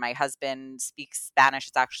City and my husband speaks Spanish.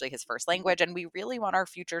 It's actually his first language and we really want our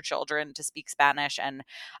future children to speak Spanish and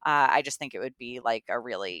I just think it would be like a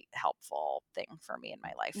really helpful thing for me in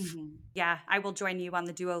my life. Yeah, I will join you on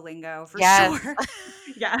the Duolingo for Yes. sure.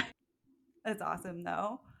 Yeah, that's awesome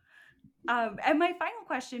though. And my final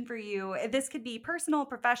question for you, this could be personal,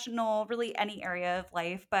 professional, really any area of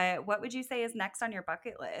life, but what would you say is next on your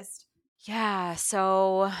bucket list? Yeah.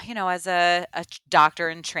 So, as a doctor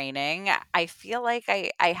in training, I feel like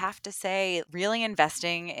I have to say, really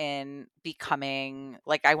investing in becoming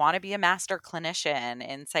like, I want to be a master clinician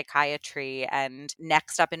in psychiatry. And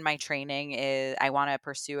next up in my training is I want to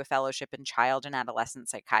pursue a fellowship in child and adolescent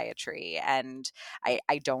psychiatry. And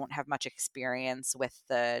I don't have much experience with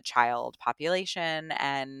the child population.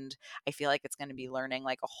 And I feel like it's going to be learning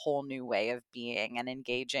like a whole new way of being and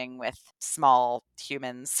engaging with small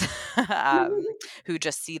humans who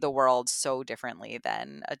just see the world so differently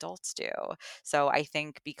than adults do. So I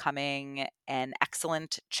think becoming an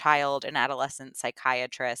excellent child and adolescent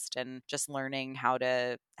psychiatrist and just learning how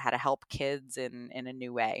to help kids in a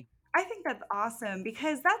new way. I think that's awesome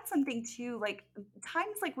because that's something too, like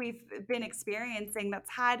times like we've been experiencing that's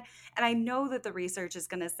had, and I know that the research is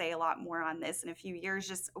going to say a lot more on this in a few years,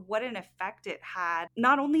 just what an effect it had,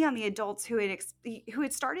 not only on the adults who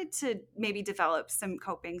had started to maybe develop some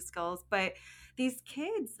coping skills, but these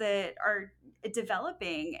kids that are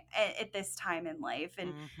developing at this time in life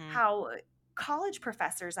and Mhm. how college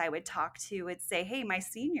professors I would talk to would say, "Hey, my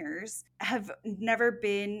seniors have never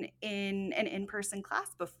been in an in-person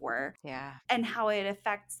class before." Yeah. And how it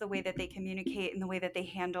affects the way that they communicate and the way that they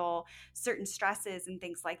handle certain stresses and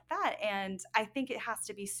things like that. And I think it has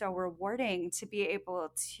to be so rewarding to be able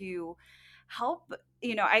to help.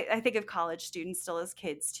 I think of college students still as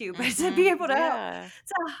kids too, but to be Mhm. able to help Yeah.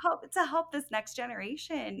 this next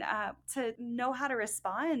generation to know how to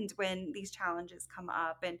respond when these challenges come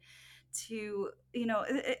up and to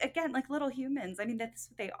again, like little humans. I mean, that's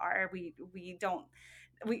what they are. We don't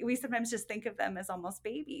we sometimes just think of them as almost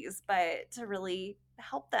babies, but to really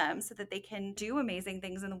help them so that they can do amazing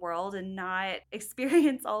things in the world and not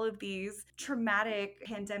experience all of these traumatic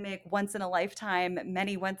pandemic once in a lifetime,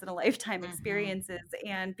 many once in a lifetime Mhm. experiences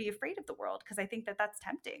and be afraid of the world, because I think that that's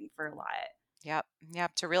tempting for a lot. Yep.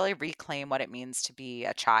 Yep. To really reclaim what it means to be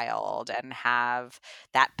a child and have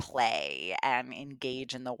that play and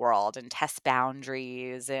engage in the world and test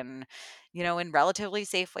boundaries and, in relatively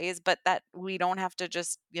safe ways, but that we don't have to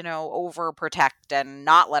just, overprotect and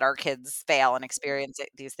not let our kids fail and experience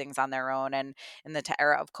these things on their own. And in the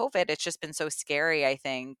era of COVID, it's just been so scary, I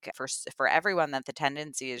think, for everyone, that the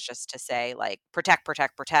tendency is just to say, like, protect,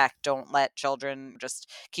 protect, protect. Don't let children, just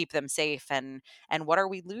keep them safe. And what are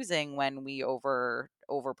we losing when we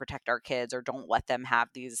overprotect our kids or don't let them have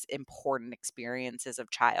these important experiences of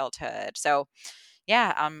childhood? So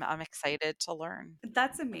yeah, I'm excited to learn.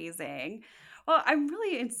 That's amazing. Well, I'm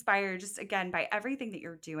really inspired just again by everything that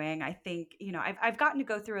you're doing. I think, I've gotten to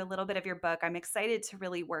go through a little bit of your book. I'm excited to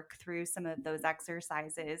really work through some of those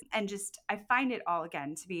exercises and just I find it all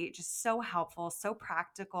again to be just so helpful, so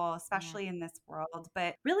practical, Mm, especially in this world.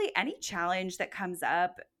 But really any challenge that comes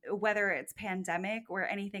up, whether it's pandemic or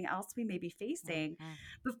anything else we may be facing, mhm.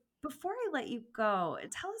 before I let you go,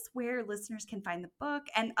 tell us where listeners can find the book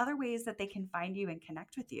and other ways that they can find you and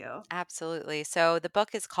connect with you. Absolutely. So the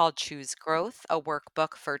book is called Choose Growth, a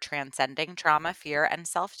workbook for transcending trauma, fear, and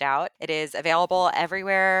self doubt. It is available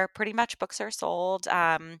everywhere pretty much books are sold,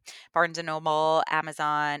 Barnes and Noble,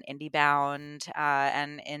 Amazon, IndieBound,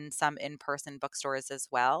 and in some in person bookstores as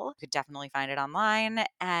well. You could definitely find it online.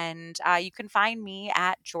 And you can find me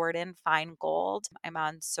at Jordan Feingold. I'm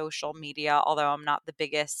on social media, although I'm not the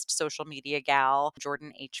biggest social media gal.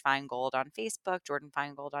 Jordan H. Feingold on Facebook, Jordan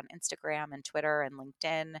Feingold on Instagram and Twitter and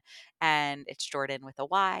LinkedIn, and it's Jordan with a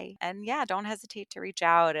Y. And yeah, don't hesitate to reach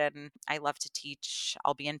out. And I love to teach.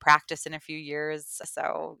 I'll be in practice in a few years.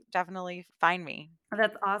 So definitely find me.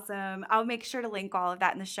 That's awesome. I'll make sure to link all of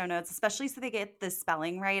that in the show notes, especially so they get the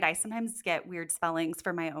spelling right. I sometimes get weird spellings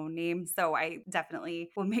for my own name, so I definitely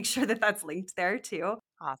will make sure that that's linked there too.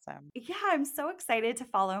 Awesome. Yeah, I'm so excited to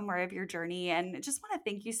follow more of your journey and just want to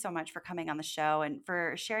thank you so much for coming on the show and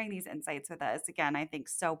for sharing these insights with us. Again, I think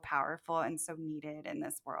so powerful and so needed in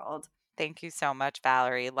this world. Thank you so much,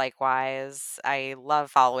 Valerie. Likewise, I love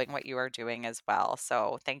following what you are doing as well.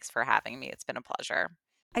 So thanks for having me. It's been a pleasure.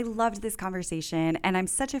 I loved this conversation, and I'm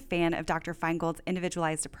such a fan of Dr. Feingold's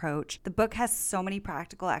individualized approach. The book has so many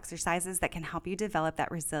practical exercises that can help you develop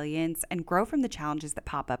that resilience and grow from the challenges that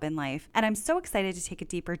pop up in life. And I'm so excited to take a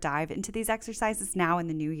deeper dive into these exercises now in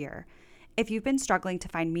the new year. If you've been struggling to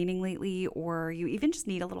find meaning lately, or you even just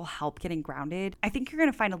need a little help getting grounded, I think you're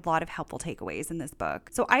going to find a lot of helpful takeaways in this book.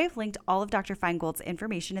 So I have linked all of Dr. Feingold's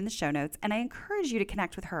information in the show notes, and I encourage you to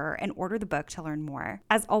connect with her and order the book to learn more.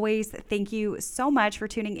 As always, thank you so much for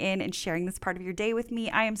tuning in and sharing this part of your day with me.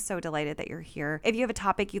 I am so delighted that you're here. If you have a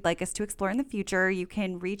topic you'd like us to explore in the future, you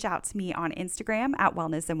can reach out to me on Instagram at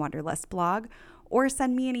Wellness and Wanderlust blog, or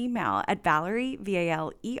send me an email at Valerie,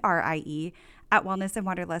 Valerie, at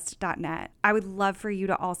wellnessandwanderlust.net. I would love for you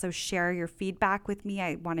to also share your feedback with me.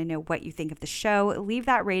 I want to know what you think of the show. Leave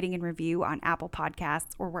that rating and review on Apple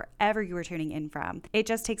Podcasts or wherever you are tuning in from. It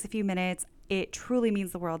just takes a few minutes. It truly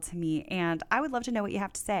means the world to me, and I would love to know what you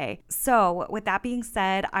have to say. So with that being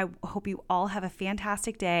said, I hope you all have a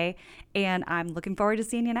fantastic day, and I'm looking forward to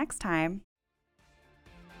seeing you next time.